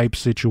ransom type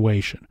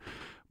situation.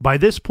 By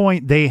this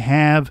point, they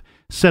have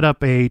set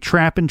up a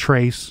trap and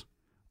trace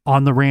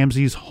on the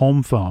Ramseys'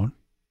 home phone.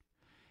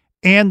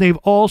 And they've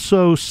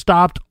also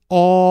stopped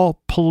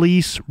all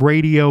police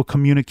radio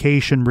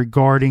communication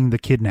regarding the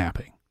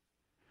kidnapping.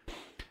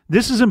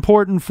 This is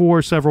important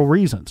for several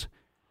reasons.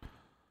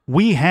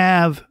 We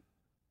have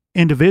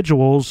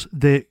individuals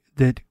that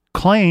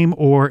claim,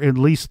 or at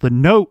least the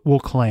note will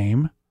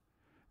claim,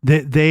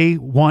 that they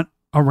want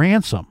a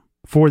ransom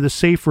for the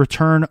safe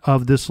return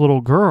of this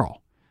little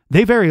girl.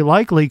 They very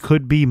likely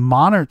could be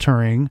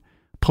monitoring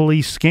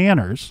police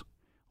scanners,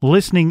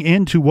 listening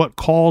into what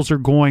calls are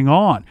going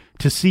on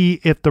to see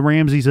if the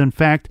Ramseys, in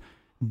fact,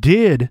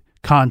 did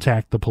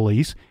contact the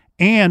police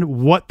and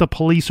what the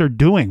police are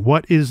doing.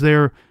 What is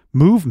their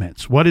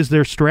movements? What is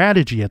their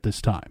strategy at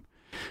this time?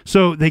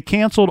 So they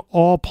canceled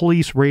all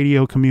police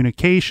radio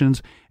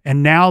communications,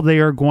 and now they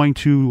are going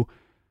to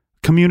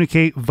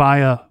communicate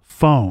via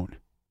phone,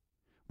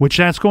 which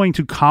that's going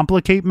to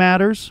complicate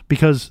matters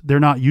because they're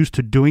not used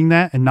to doing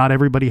that, and not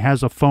everybody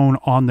has a phone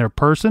on their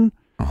person.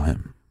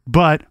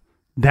 But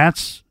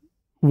that's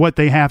what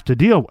they have to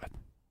deal with.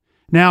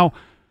 Now,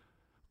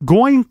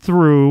 going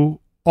through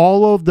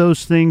all of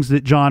those things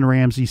that John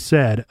Ramsey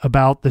said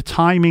about the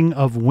timing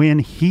of when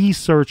he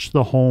searched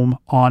the home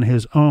on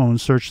his own,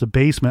 searched the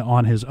basement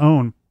on his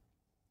own,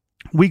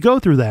 We go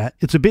through that.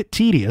 It's a bit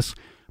tedious,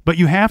 but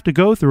you have to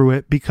go through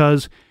it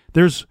because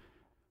there's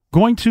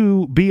going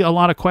to be a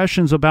lot of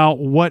questions about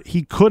what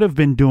he could have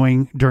been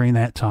doing during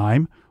that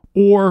time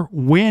or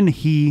when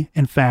he,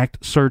 in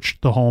fact,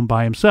 searched the home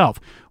by himself.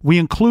 We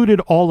included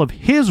all of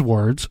his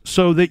words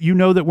so that you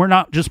know that we're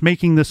not just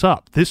making this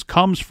up. This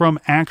comes from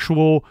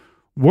actual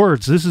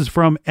words. This is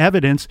from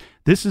evidence.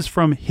 This is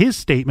from his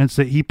statements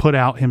that he put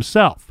out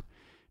himself.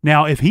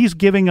 Now, if he's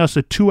giving us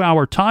a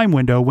 2-hour time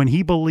window when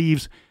he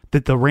believes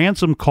that the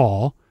ransom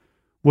call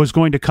was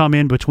going to come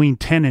in between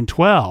 10 and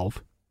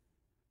 12,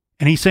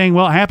 and he's saying,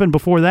 well, it happened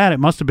before that, it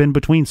must have been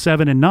between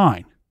 7 and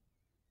 9.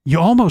 You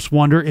almost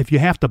wonder if you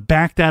have to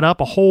back that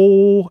up a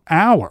whole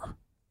hour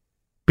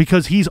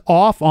because he's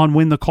off on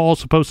when the call's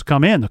supposed to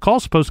come in. The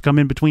call's supposed to come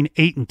in between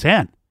 8 and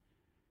 10.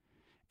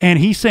 And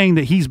he's saying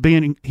that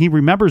he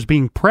remembers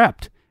being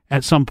prepped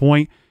at some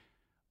point,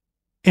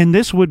 and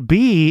this would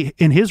be,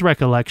 in his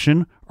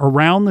recollection,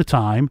 around the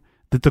time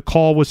that the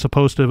call was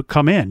supposed to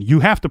come in.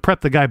 You have to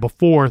prep the guy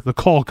before the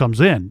call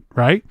comes in,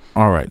 right?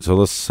 All right, so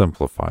let's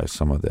simplify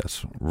some of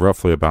this.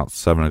 Roughly about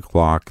 7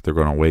 o'clock, they're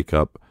going to wake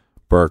up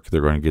Burke.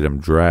 They're going to get him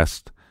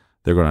dressed.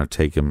 They're going to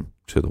take him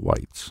to the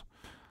Whites.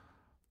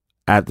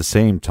 At the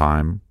same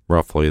time,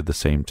 roughly at the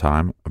same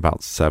time,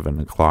 about 7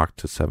 o'clock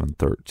to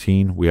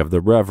 7:13, we have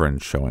the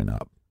Reverend showing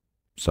up.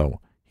 So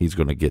he's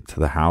going to get to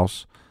the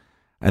house.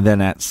 And then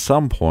at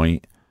some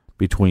point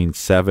between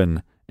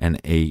 7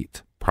 and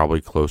 8, probably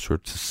closer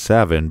to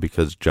 7,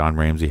 because John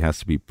Ramsey has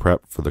to be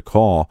prepped for the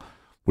call,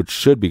 which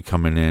should be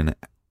coming in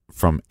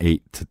from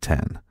 8 to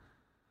 10.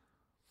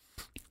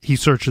 He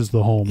searches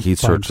the home. He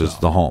searches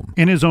the home.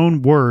 In his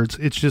own words,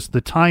 it's just the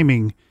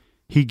timing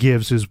he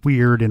gives is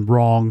weird and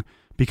wrong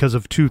because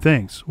of two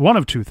things. One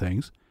of two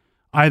things.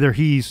 Either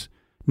he's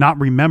not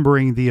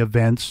remembering the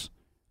events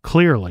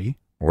clearly.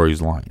 Or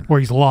he's lying.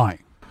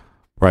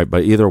 Right,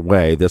 but either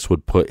way, this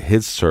would put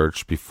his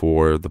search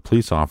before the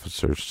police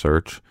officer's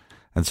search.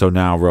 And so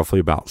now roughly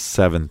about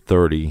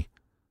 7:30,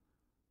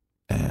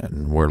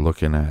 and we're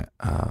looking at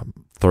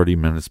 30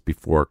 minutes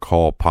before a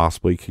call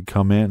possibly could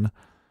come in,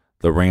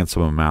 the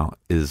ransom amount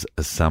is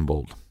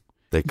assembled.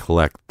 They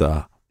collect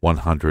the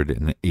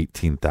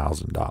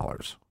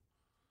 $118,000.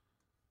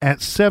 At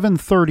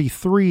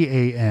 7:33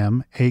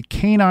 a.m., a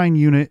canine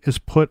unit is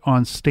put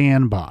on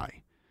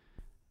standby.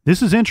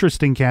 This is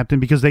interesting, Captain,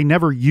 because they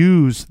never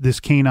use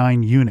this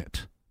canine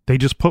unit. They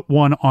just put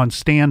one on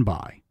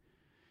standby.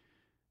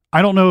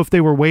 I don't know if they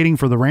were waiting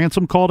for the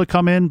ransom call to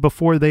come in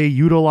before they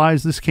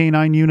utilized this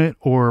canine unit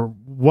or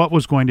what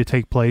was going to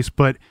take place,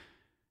 but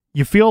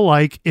you feel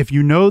like if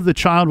you know the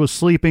child was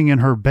sleeping in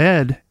her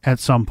bed at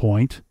some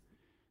point,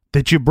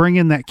 that you bring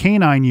in that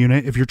canine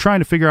unit. If you're trying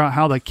to figure out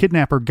how the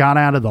kidnapper got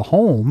out of the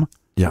home,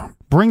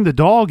 bring the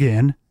dog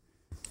in,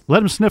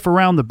 let him sniff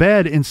around the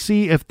bed and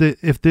see if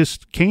this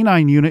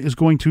canine unit is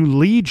going to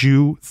lead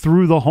you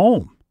through the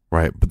home.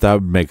 Right, but that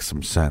would make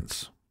some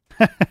sense.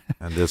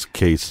 And this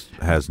case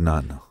has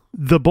none.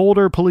 The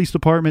Boulder Police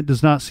Department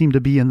does not seem to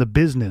be in the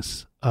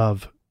business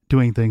of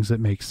doing things that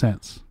make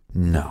sense.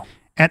 No.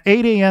 At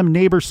 8 a.m.,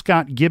 neighbor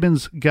Scott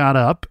Gibbons got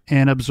up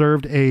and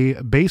observed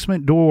a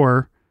basement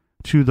door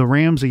to the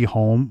Ramsey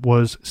home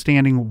was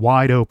standing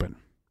wide open.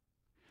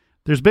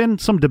 There's been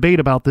some debate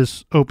about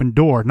this open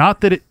door. Not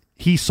that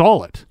he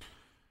saw it,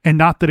 and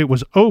not that it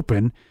was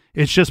open.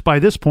 It's just by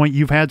this point,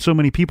 you've had so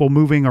many people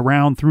moving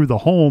around through the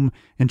home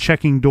and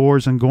checking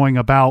doors and going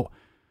about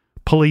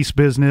police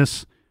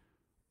business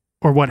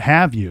or what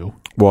have you.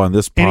 Well, and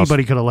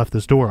anybody could have left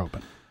this door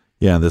open.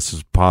 Yeah, this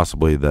is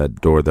possibly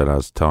that door that I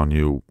was telling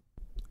you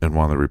in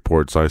one of the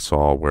reports I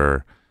saw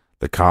where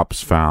the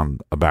cops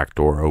found a back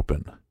door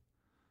open.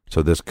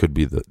 So this could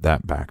be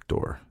that back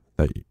door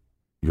that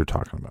you're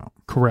talking about.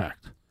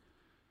 Correct.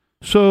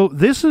 So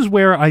this is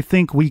where I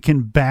think we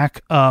can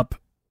back up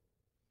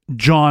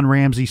John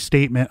Ramsey's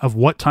statement of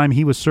what time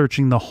he was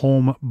searching the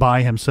home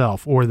by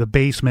himself or the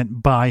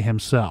basement by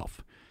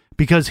himself.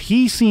 Because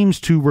he seems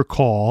to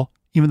recall,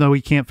 even though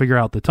he can't figure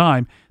out the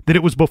time, that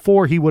it was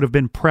before he would have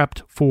been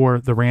prepped for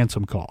the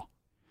ransom call.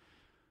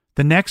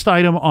 The next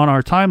item on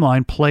our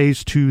timeline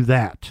plays to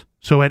that.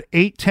 So at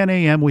 8:10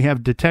 a.m., we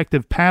have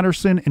Detective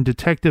Patterson and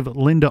Detective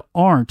Linda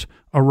Arndt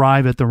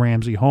arrive at the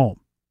Ramsey home.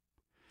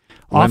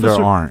 Linda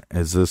Arndt,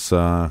 is this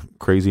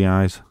Crazy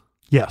Eyes?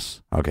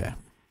 Yes. Okay.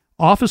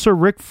 Officer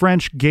Rick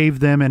French gave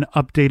them an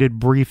updated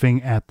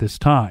briefing at this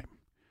time.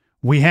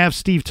 We have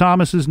Steve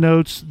Thomas's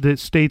notes that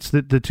states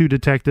that the two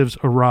detectives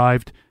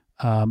arrived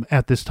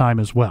at this time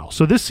as well.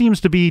 So this seems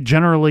to be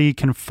generally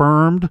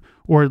confirmed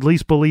or at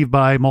least believed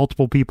by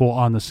multiple people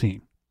on the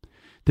scene.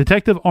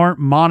 Detective Arndt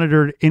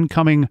monitored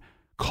incoming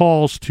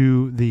calls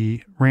to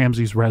the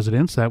Ramsey's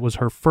residence. That was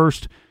her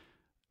first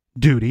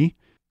duty.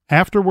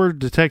 Afterward,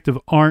 Detective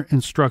Arndt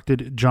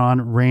instructed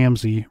John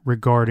Ramsey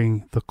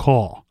regarding the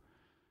call.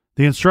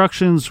 The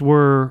instructions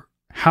were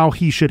how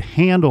he should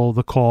handle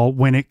the call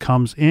when it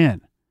comes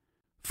in.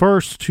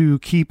 First, to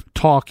keep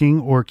talking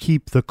or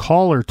keep the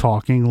caller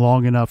talking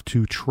long enough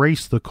to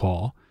trace the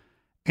call,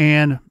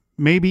 and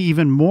maybe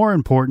even more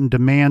important,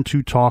 demand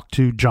to talk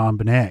to John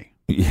Bonet.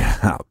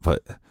 Yeah,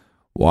 but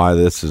why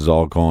this is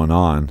all going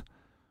on,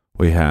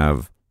 we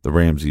have the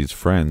Ramseys'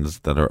 friends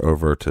that are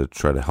over to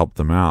try to help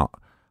them out.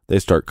 They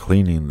start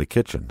cleaning the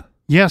kitchen.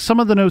 Yeah, some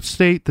of the notes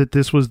state that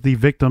this was the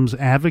victims'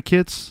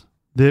 advocates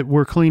that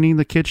were cleaning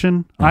the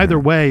kitchen. Mm-hmm. Either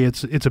way,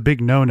 it's a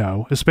big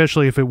no-no,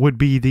 especially if it would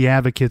be the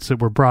advocates that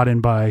were brought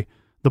in by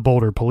the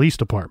Boulder Police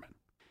Department.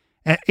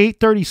 At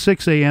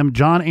 8:36 a.m.,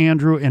 John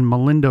Andrew and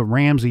Melinda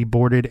Ramsey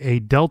boarded a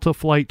Delta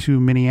flight to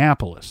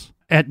Minneapolis.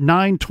 At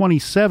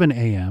 9:27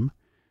 a.m.,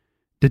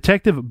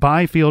 Detective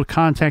Byfield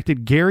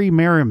contacted Gary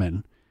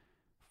Merriman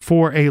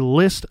for a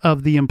list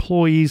of the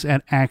employees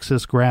at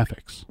Axis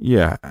Graphics.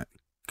 Yeah.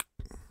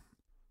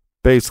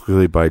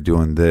 Basically, by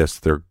doing this,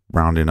 they're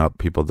rounding up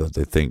people that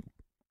they think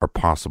are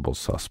possible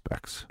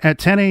suspects. At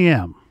 10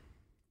 a.m.,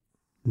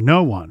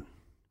 no one,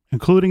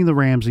 including the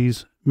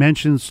Ramseys,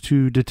 mentions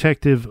to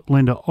Detective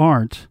Linda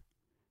Arndt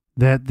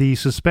that the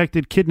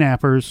suspected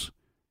kidnappers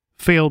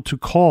failed to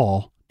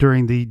call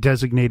during the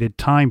designated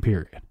time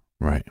period.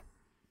 Right.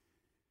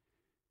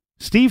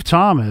 Steve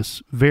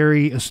Thomas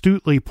very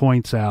astutely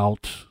points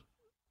out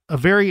a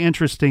very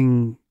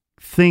interesting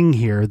thing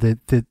here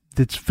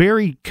that's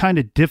very kind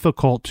of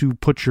difficult to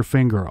put your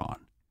finger on.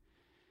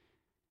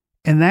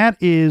 And that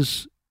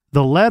is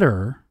the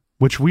letter,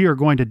 which we are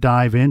going to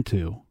dive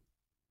into.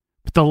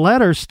 But the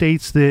letter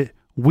states that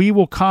we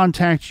will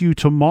contact you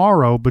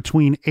tomorrow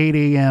between 8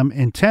 a.m.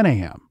 and 10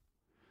 a.m.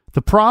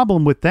 The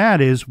problem with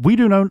that is we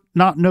do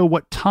not know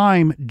what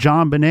time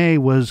JonBenét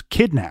was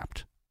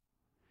kidnapped.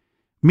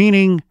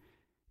 Meaning,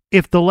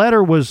 if the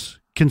letter was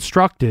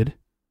constructed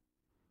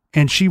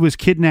and she was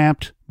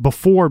kidnapped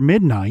before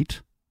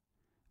midnight,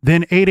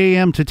 then 8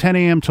 a.m. to 10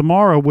 a.m.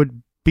 tomorrow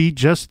would be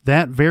just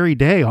that very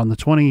day on the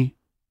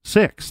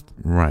 26th.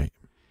 Right.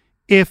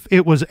 If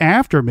it was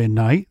after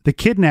midnight, the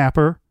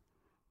kidnapper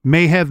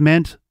may have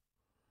meant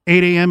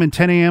 8 a.m. and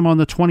 10 a.m. on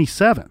the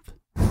 27th.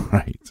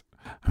 Right.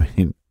 I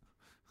mean,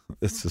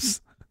 this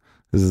is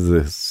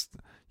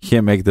you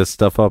can't make this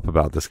stuff up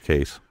about this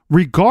case.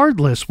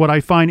 Regardless, what I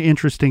find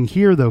interesting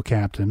here, though,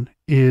 Captain,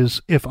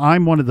 is if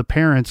I'm one of the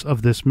parents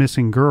of this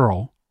missing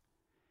girl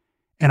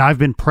and I've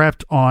been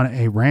prepped on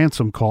a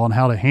ransom call and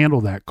how to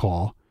handle that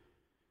call,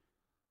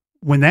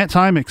 when that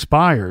time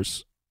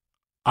expires,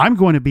 I'm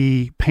going to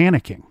be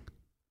panicking.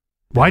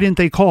 Why didn't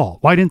they call?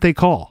 Why didn't they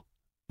call?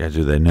 Yeah,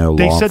 do they know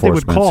they law said they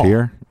would call.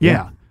 Here?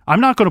 Yeah.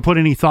 I'm not going to put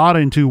any thought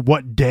into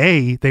what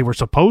day they were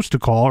supposed to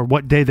call or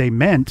what day they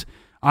meant.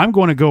 I'm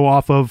going to go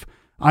off of,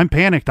 I'm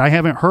panicked. I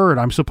haven't heard.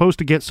 I'm supposed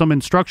to get some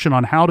instruction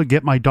on how to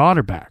get my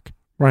daughter back.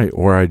 Right.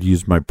 Or I'd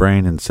use my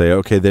brain and say,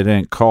 okay, they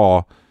didn't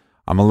call.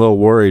 I'm a little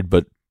worried,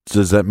 but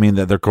does that mean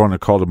that they're going to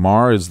call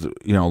tomorrow? Is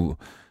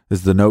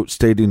the note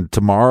stating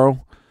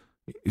tomorrow?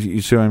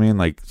 You see what I mean?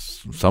 Like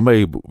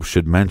somebody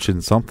should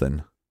mention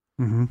something.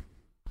 Mm-hmm.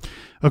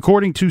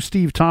 According to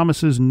Steve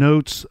Thomas's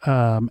notes,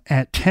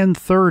 at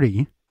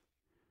 10:30,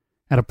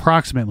 at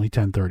approximately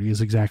 10:30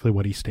 is exactly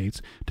what he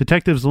states,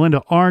 Detectives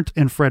Linda Arndt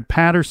and Fred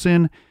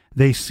Patterson,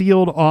 they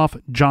sealed off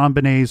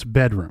JonBenét's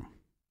bedroom.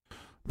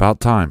 About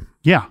time.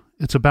 Yeah,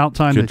 it's about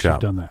time Good that job.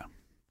 you've done that.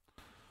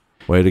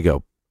 Way to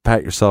go.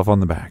 Pat yourself on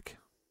the back.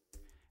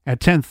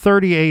 At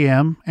 10:30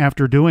 a.m.,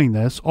 after doing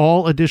this,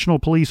 all additional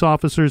police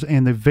officers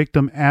and the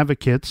victim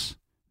advocates,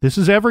 this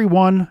is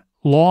everyone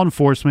law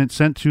enforcement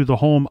sent to the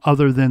home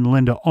other than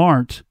Linda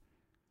Arndt,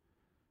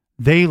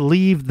 they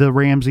leave the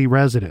Ramsey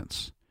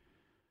residence.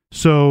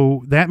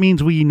 So that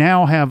means we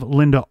now have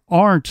Linda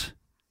Arndt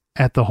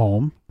at the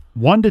home,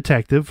 one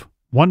detective,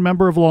 one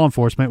member of law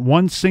enforcement,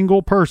 one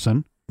single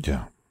person.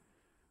 Yeah.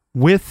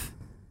 With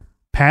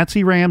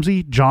Patsy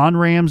Ramsey, John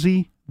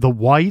Ramsey, the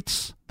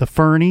Whites, the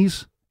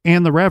Fernies,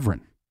 and the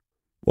Reverend.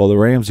 Well, the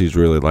Ramseys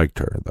really liked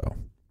her, though.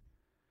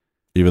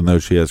 Even though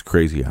she has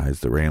crazy eyes,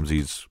 the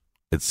Ramseys,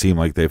 it seemed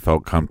like they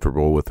felt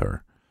comfortable with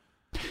her.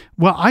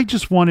 Well, I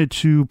just wanted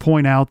to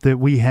point out that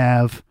we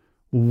have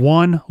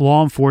one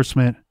law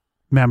enforcement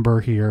member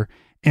here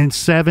and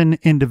 7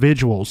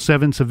 individuals,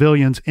 7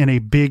 civilians in a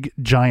big,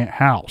 giant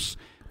house.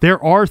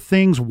 There are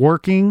things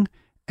working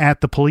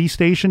at the police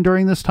station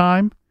during this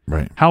time.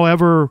 Right.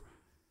 However,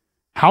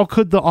 how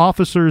could the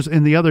officers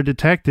and the other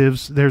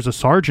detectives, there's a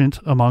sergeant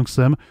amongst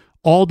them,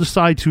 all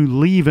decide to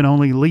leave and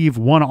only leave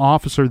one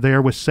officer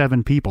there with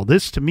 7 people?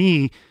 This, to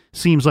me,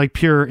 seems like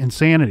pure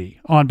insanity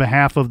on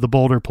behalf of the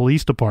Boulder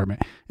Police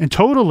Department and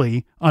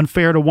totally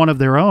unfair to one of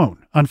their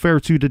own, unfair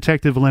to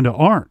Detective Linda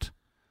Arndt.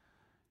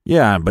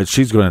 Yeah, but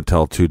she's going to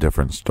tell 2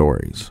 different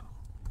stories.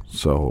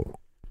 So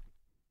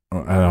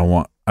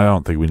I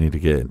don't think we need to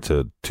get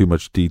into too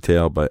much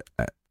detail, but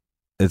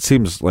it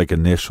seems like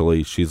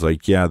initially she's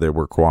like, yeah, they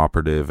were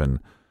cooperative and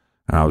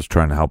I was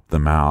trying to help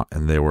them out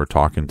and they were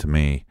talking to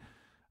me.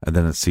 And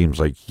then it seems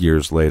like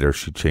years later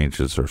she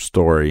changes her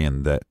story,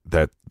 and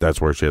that's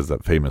where she has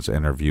that famous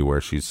interview where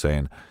she's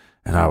saying,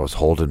 and I was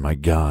holding my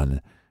gun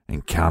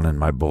and counting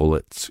my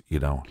bullets, you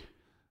know.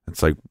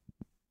 It's like,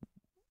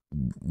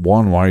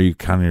 one, why are you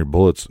counting your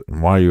bullets?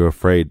 And why are you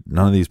afraid?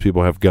 None of these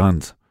people have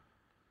guns.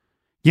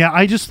 Yeah,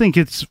 I just think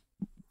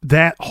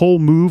that whole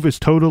move is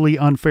totally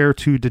unfair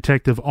to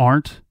Detective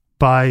Arndt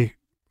by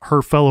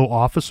her fellow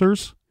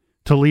officers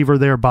to leave her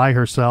there by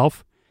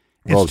herself.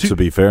 Well, to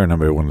be fair,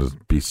 nobody wanted to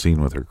be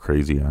seen with her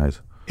crazy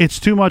eyes. It's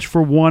too much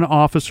for one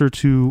officer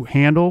to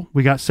handle.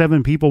 We got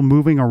 7 people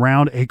moving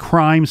around a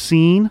crime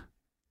scene.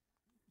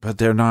 But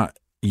they're not...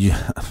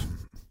 Yeah.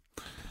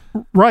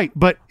 Right,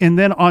 and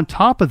then on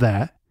top of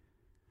that...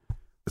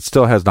 It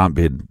still has not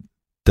been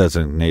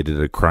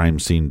designated a crime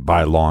scene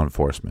by law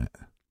enforcement.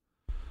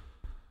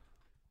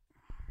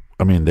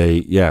 I mean,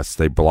 they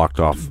blocked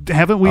off...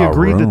 Haven't we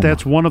agreed room. that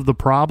that's one of the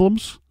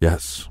problems?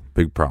 Yes,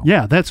 big problem.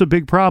 Yeah, that's a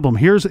big problem.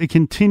 Here's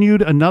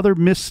another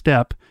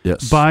misstep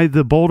by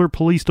the Boulder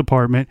Police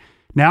Department.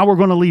 Now we're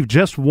going to leave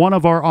just one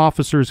of our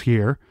officers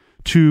here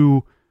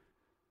to...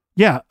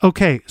 Yeah,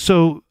 okay,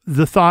 so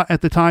the thought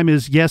at the time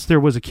is, yes, there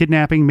was a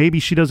kidnapping. Maybe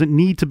she doesn't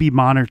need to be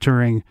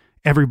monitoring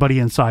everybody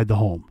inside the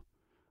home.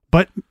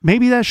 But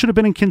maybe that should have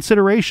been in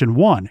consideration,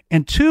 1.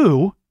 And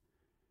 2,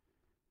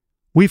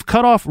 we've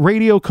cut off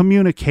radio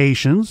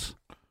communications.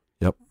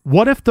 Yep.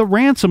 What if the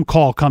ransom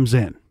call comes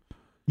in?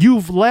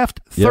 You've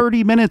left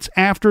 30 minutes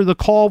after the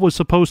call was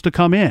supposed to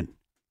come in.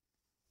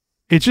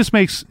 It just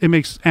makes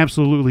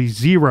absolutely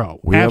zero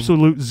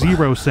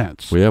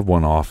sense. We have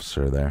one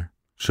officer there.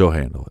 She'll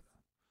handle it.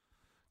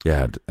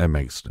 Yeah, it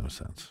makes no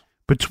sense.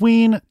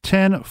 Between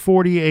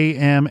 10:40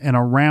 a.m. and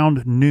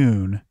around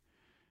noon,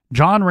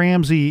 John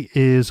Ramsey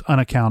is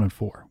unaccounted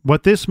for.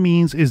 What this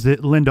means is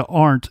that Linda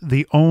Arndt,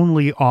 the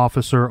only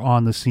officer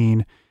on the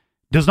scene,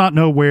 does not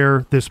know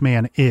where this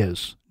man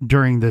is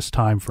during this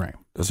time frame.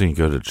 Doesn't he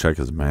go to check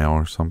his mail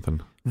or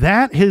something?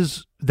 That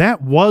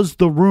was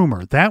the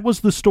rumor. That was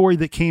the story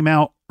that came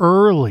out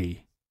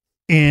early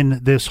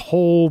in this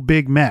whole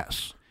big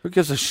mess. Who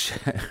gives a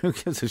shit? Who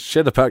gives a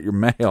shit about your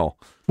mail?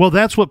 Well,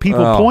 that's what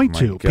people point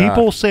to. God.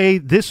 People say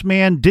this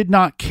man did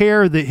not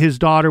care that his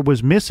daughter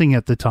was missing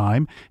at the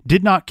time,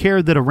 did not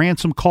care that a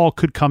ransom call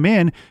could come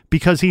in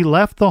because he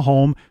left the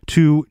home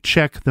to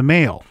check the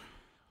mail.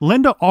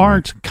 Linda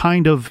Arndt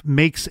kind of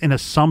makes an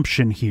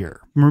assumption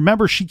here.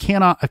 Remember, she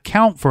cannot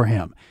account for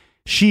him.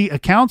 She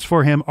accounts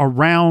for him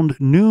around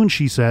noon,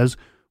 she says,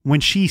 when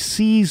she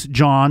sees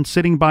John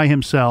sitting by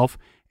himself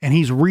and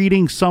he's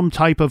reading some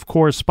type of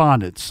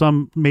correspondence,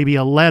 maybe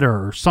a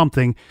letter or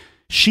something.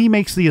 She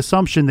makes the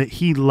assumption that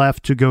he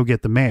left to go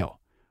get the mail.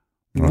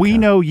 Okay. We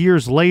know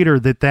years later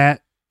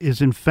that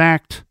is in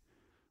fact,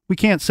 we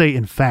can't say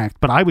in fact,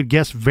 but I would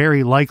guess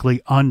very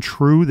likely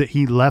untrue that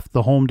he left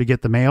the home to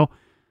get the mail.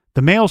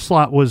 The mail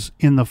slot was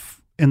in the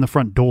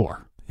front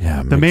door.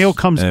 Yeah, the mail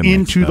comes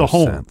into the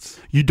home.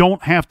 Sense. You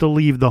don't have to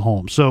leave the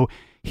home. So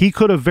he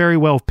could have very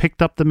well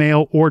picked up the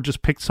mail or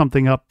just picked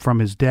something up from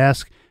his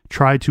desk,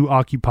 tried to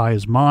occupy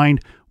his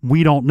mind.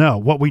 We don't know.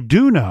 What we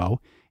do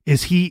know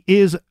is he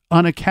is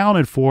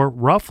unaccounted for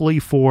roughly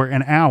for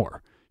an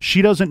hour.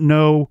 She doesn't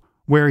know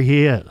where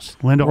he is.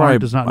 Linda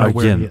Arndt does not know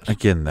where he is.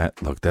 Again,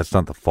 that's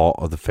not the fault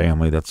of the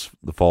family. That's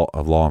the fault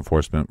of law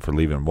enforcement for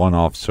leaving one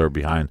officer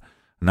behind,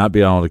 not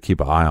being able to keep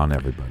an eye on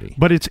everybody.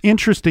 But it's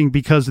interesting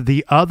because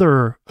the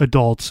other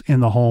adults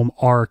in the home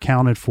are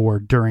accounted for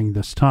during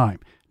this time.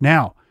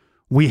 Now,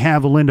 we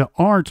have Linda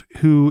Arndt,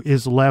 who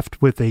is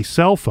left with a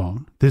cell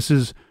phone. This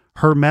is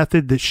her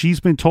method that she's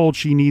been told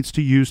she needs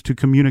to use to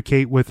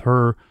communicate with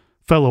her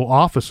fellow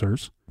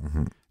officers.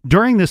 Mm-hmm.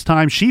 During this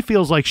time, she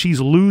feels like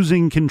she's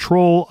losing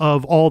control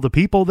of all the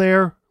people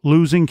there,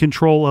 losing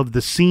control of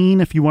the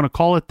scene, if you want to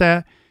call it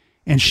that.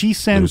 And she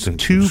sends losing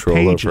 2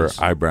 pages. Of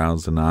her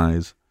eyebrows and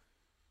eyes.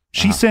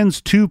 She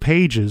sends 2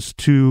 pages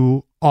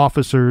to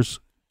officers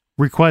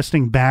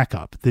requesting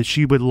backup that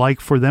she would like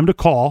for them to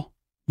call.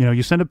 You know,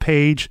 you send a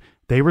page,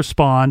 they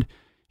respond.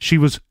 She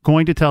was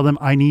going to tell them,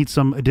 I need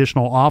some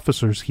additional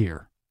officers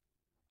here.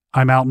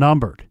 I'm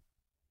outnumbered.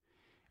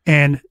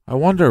 And I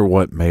wonder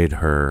what made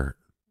her...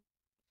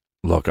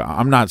 Look,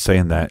 I'm not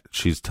saying that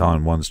she's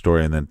telling one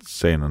story and then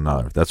saying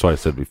another. That's what I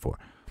said before.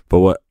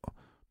 But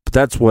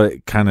that's what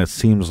it kind of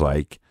seems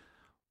like.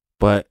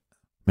 But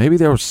maybe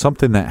there was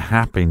something that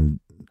happened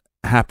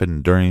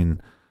during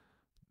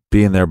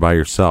being there by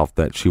yourself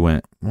that she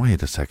went,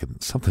 wait a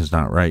second, something's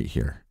not right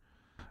here.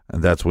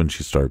 And that's when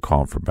she started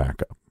calling for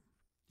backup.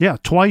 Yeah,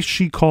 twice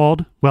she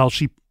called. Well,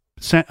 she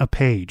sent a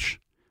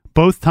page.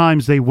 Both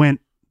times they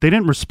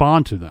didn't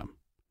respond to them.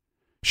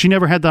 She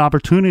never had the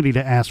opportunity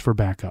to ask for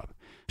backup.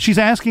 She's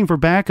asking for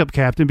backup,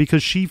 Captain,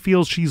 because she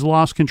feels she's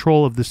lost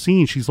control of the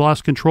scene. She's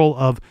lost control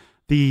of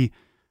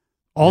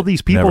all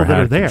these people that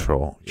are there.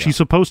 Control. Yeah. She's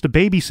supposed to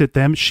babysit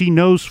them. She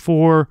knows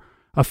for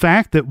a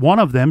fact that one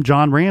of them,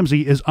 John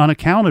Ramsey, is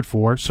unaccounted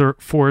for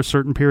a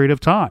certain period of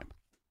time.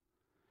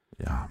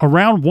 Yeah.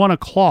 Around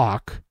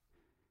 1:00,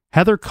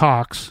 Heather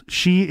Cox,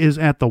 she is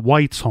at the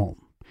White's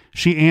home.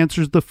 She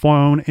answers the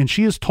phone, and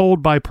she is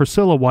told by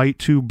Priscilla White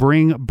to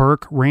bring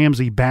Burke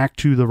Ramsey back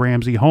to the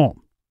Ramsey home.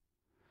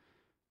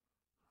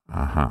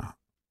 Uh-huh.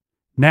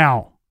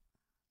 Now,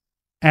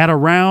 at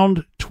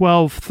around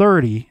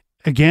 12:30,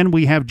 again,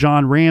 we have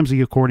John Ramsey,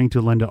 according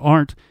to Linda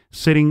Arndt,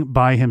 sitting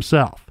by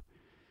himself.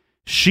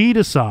 She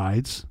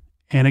decides,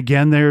 and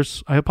again,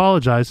 I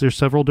apologize, there's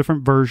several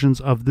different versions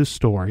of this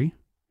story,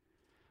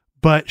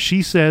 But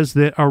she says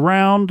that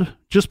around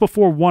just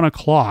before 1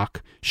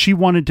 o'clock, she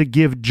wanted to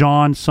give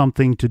John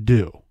something to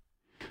do.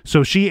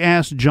 So she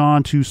asked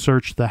John to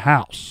search the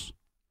house.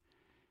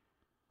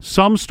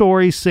 Some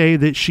stories say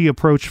that she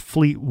approached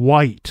Fleet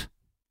White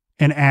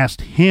and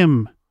asked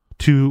him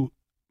to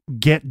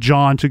get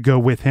John to go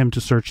with him to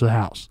search the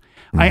house.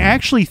 I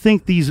actually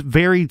think these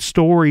varied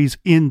stories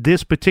in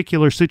this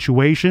particular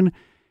situation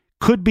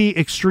could be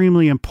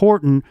extremely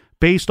important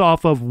based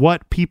off of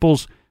what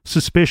people's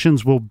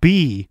suspicions will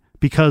be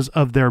because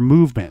of their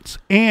movements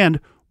and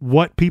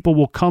what people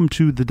will come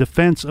to the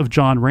defense of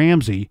John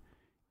Ramsey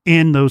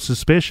in those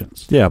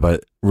suspicions. Yeah,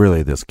 but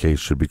really this case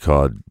should be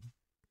called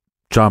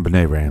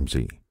JonBenét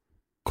Ramsey.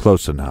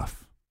 Close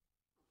enough.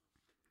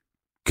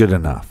 Good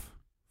enough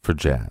for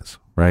Jazz,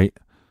 right?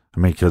 I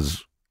mean,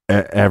 because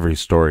every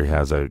story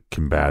has a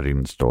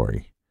combating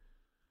story.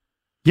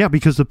 Yeah,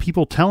 because the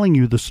people telling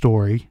you the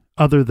story,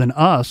 other than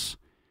us,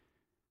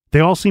 they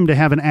all seem to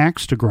have an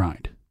axe to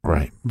grind.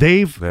 Right.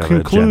 They've They have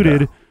concluded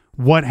agenda.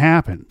 what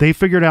happened. They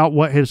figured out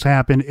what has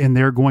happened, and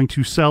they're going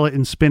to sell it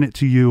and spin it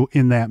to you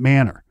in that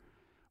manner.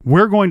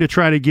 We're going to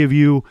try to give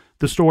you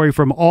the story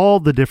from all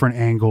the different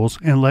angles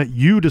and let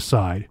you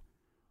decide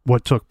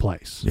what took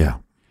place. Yeah.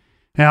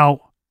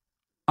 Now,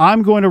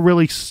 I'm going to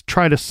really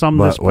try to sum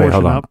this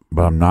portion up.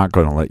 But I'm not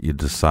going to let you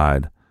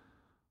decide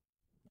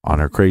on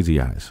her crazy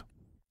eyes.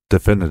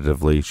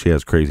 Definitively, she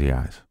has crazy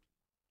eyes.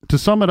 To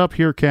sum it up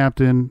here,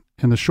 Captain,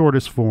 in the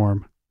shortest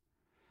form,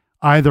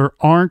 either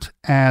Arndt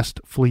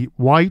asked Fleet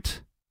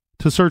White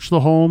to search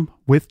the home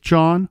with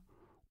John,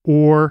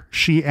 or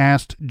she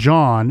asked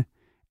John,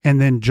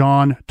 and then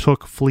John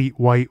took Fleet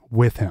White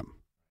with him.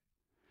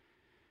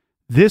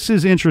 This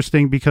is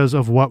interesting because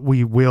of what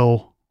we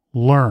will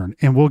learn,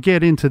 and we'll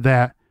get into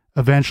that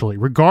eventually.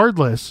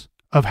 Regardless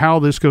of how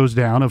this goes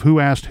down, of who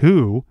asked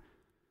who,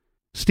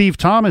 Steve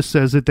Thomas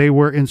says that they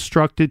were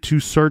instructed to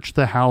search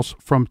the house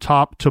from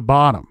top to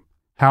bottom.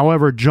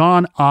 However,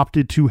 John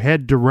opted to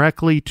head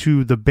directly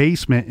to the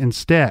basement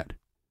instead.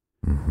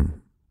 Mm-hmm.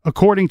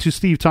 According to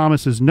Steve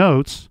Thomas's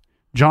notes,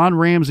 John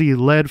Ramsey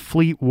led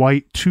Fleet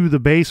White to the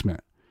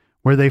basement,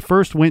 where they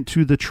first went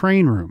to the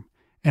train room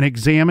and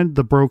examined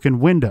the broken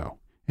window,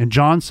 and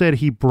John said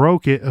he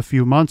broke it a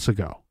few months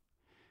ago.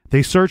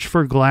 They searched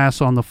for glass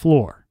on the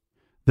floor.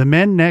 The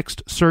men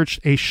next searched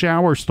a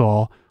shower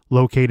stall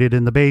located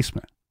in the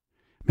basement.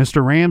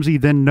 Mr. Ramsey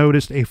then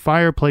noticed a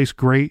fireplace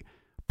grate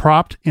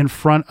propped in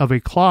front of a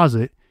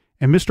closet,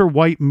 and Mr.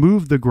 White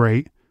moved the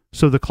grate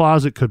so the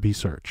closet could be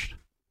searched.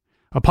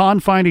 Upon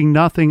finding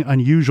nothing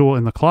unusual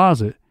in the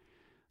closet,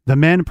 the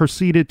men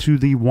proceeded to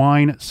the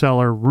wine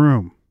cellar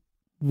room.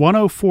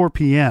 1:04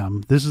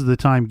 p.m., this is the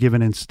time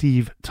given in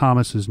Steve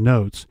Thomas's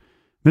notes,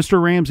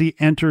 Mr. Ramsey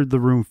entered the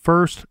room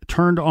first,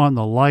 turned on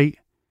the light,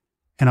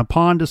 and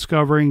upon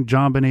discovering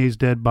JonBenét's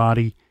dead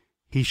body,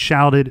 he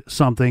shouted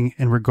something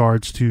in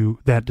regards to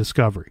that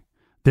discovery.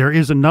 There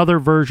is another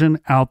version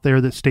out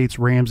there that states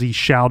Ramsey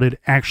shouted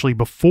actually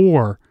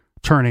before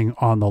turning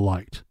on the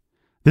light.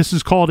 This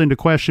is called into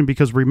question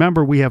because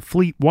remember, we have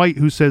Fleet White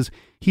who says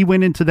he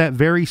went into that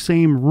very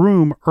same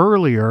room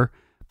earlier,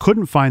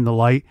 couldn't find the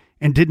light,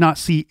 and did not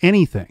see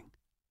anything.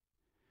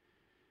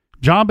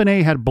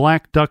 JonBenét had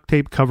black duct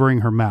tape covering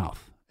her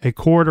mouth, a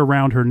cord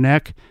around her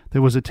neck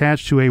that was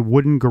attached to a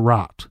wooden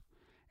garrote,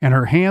 and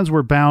her hands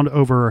were bound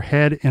over her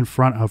head in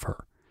front of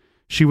her.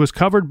 She was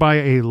covered by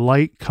a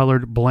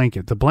light-colored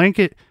blanket. The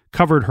blanket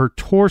covered her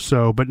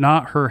torso, but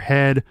not her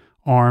head,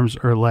 arms,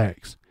 or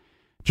legs.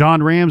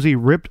 John Ramsey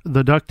ripped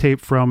the duct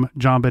tape from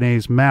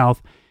JonBenét's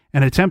mouth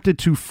and attempted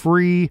to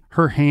free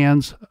her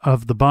hands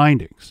of the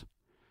bindings.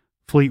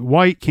 Fleet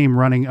White came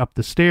running up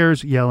the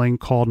stairs, yelling,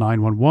 "Call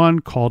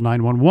 911, call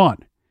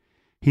 911.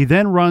 He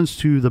then runs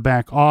to the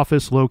back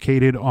office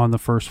located on the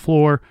first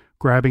floor,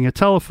 grabbing a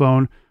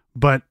telephone,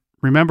 but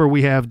remember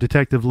we have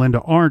Detective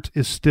Linda Arndt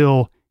is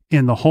still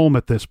in the home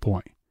at this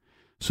point.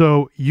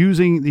 So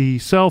using the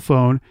cell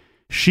phone,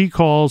 she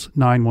calls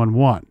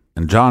 911.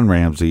 And John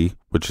Ramsey,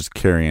 which is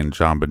carrying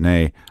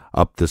JonBenét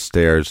up the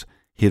stairs,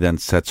 he then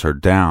sets her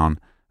down,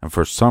 and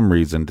for some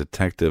reason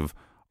Detective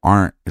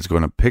Arndt is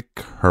going to pick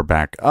her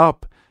back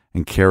up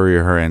and carry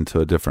her into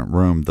a different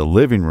room, the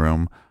living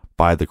room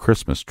by the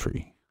Christmas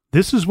tree.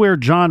 This is where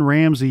John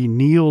Ramsey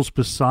kneels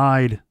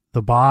beside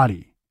the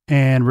body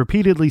and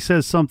repeatedly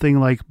says something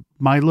like,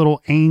 "My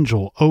little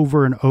angel,"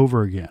 over and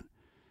over again.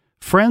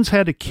 Friends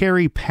had to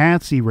carry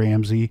Patsy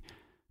Ramsey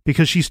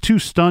because she's too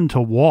stunned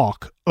to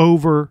walk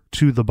over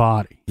to the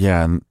body.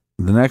 Yeah, and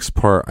the next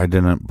part I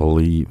didn't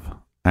believe.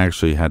 I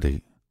actually had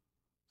to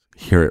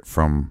hear it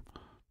from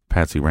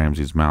Patsy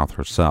Ramsey's mouth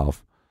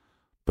herself,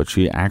 but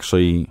she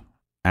actually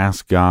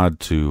asked God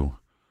to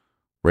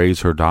raise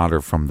her daughter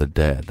from the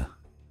dead,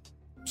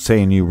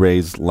 saying, "You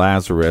raised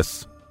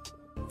Lazarus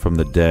from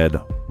the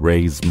dead,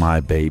 raise my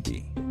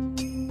baby."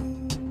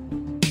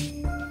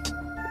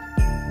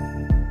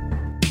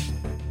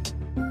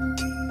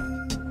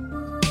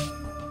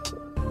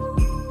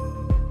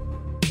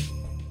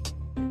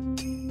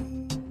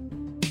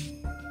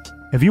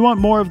 If you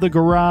want more of The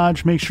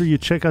Garage, make sure you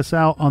check us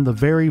out on the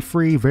very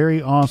free,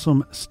 very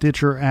awesome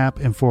Stitcher app.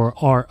 And for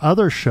our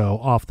other show,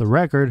 Off the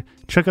Record,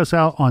 check us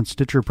out on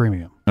Stitcher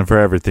Premium. And for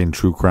everything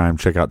true crime,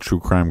 check out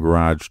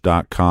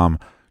truecrimegarage.com.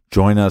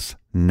 Join us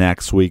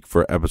next week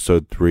for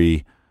episode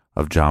 3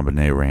 of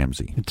JonBenet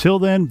Ramsey. Until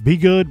then, be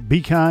good,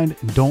 be kind,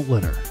 and don't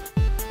litter.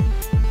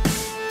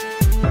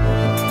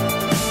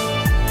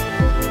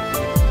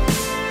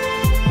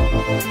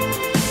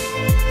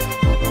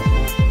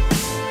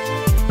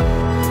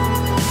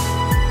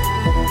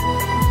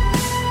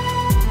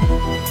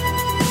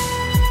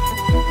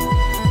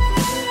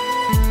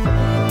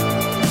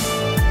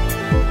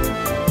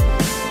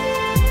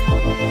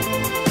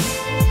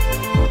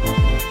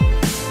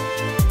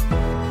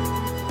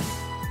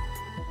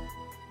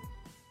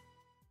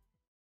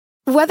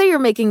 Whether you're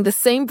making the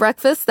same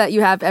breakfast that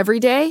you have every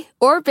day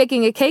or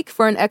baking a cake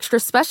for an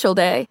extra special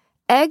day,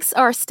 eggs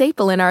are a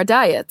staple in our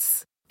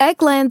diets.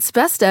 Eggland's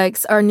Best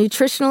Eggs are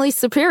nutritionally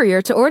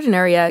superior to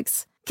ordinary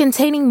eggs,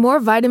 containing more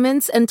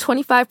vitamins and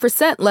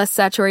 25% less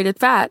saturated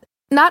fat.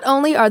 Not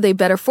only are they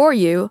better for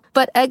you,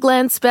 but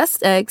Eggland's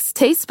Best Eggs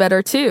taste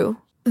better too.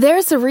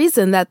 There's a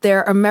reason that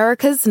they're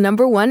America's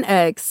 #1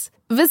 eggs.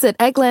 Visit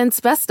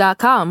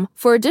egglandsbest.com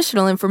for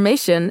additional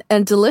information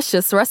and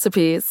delicious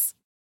recipes.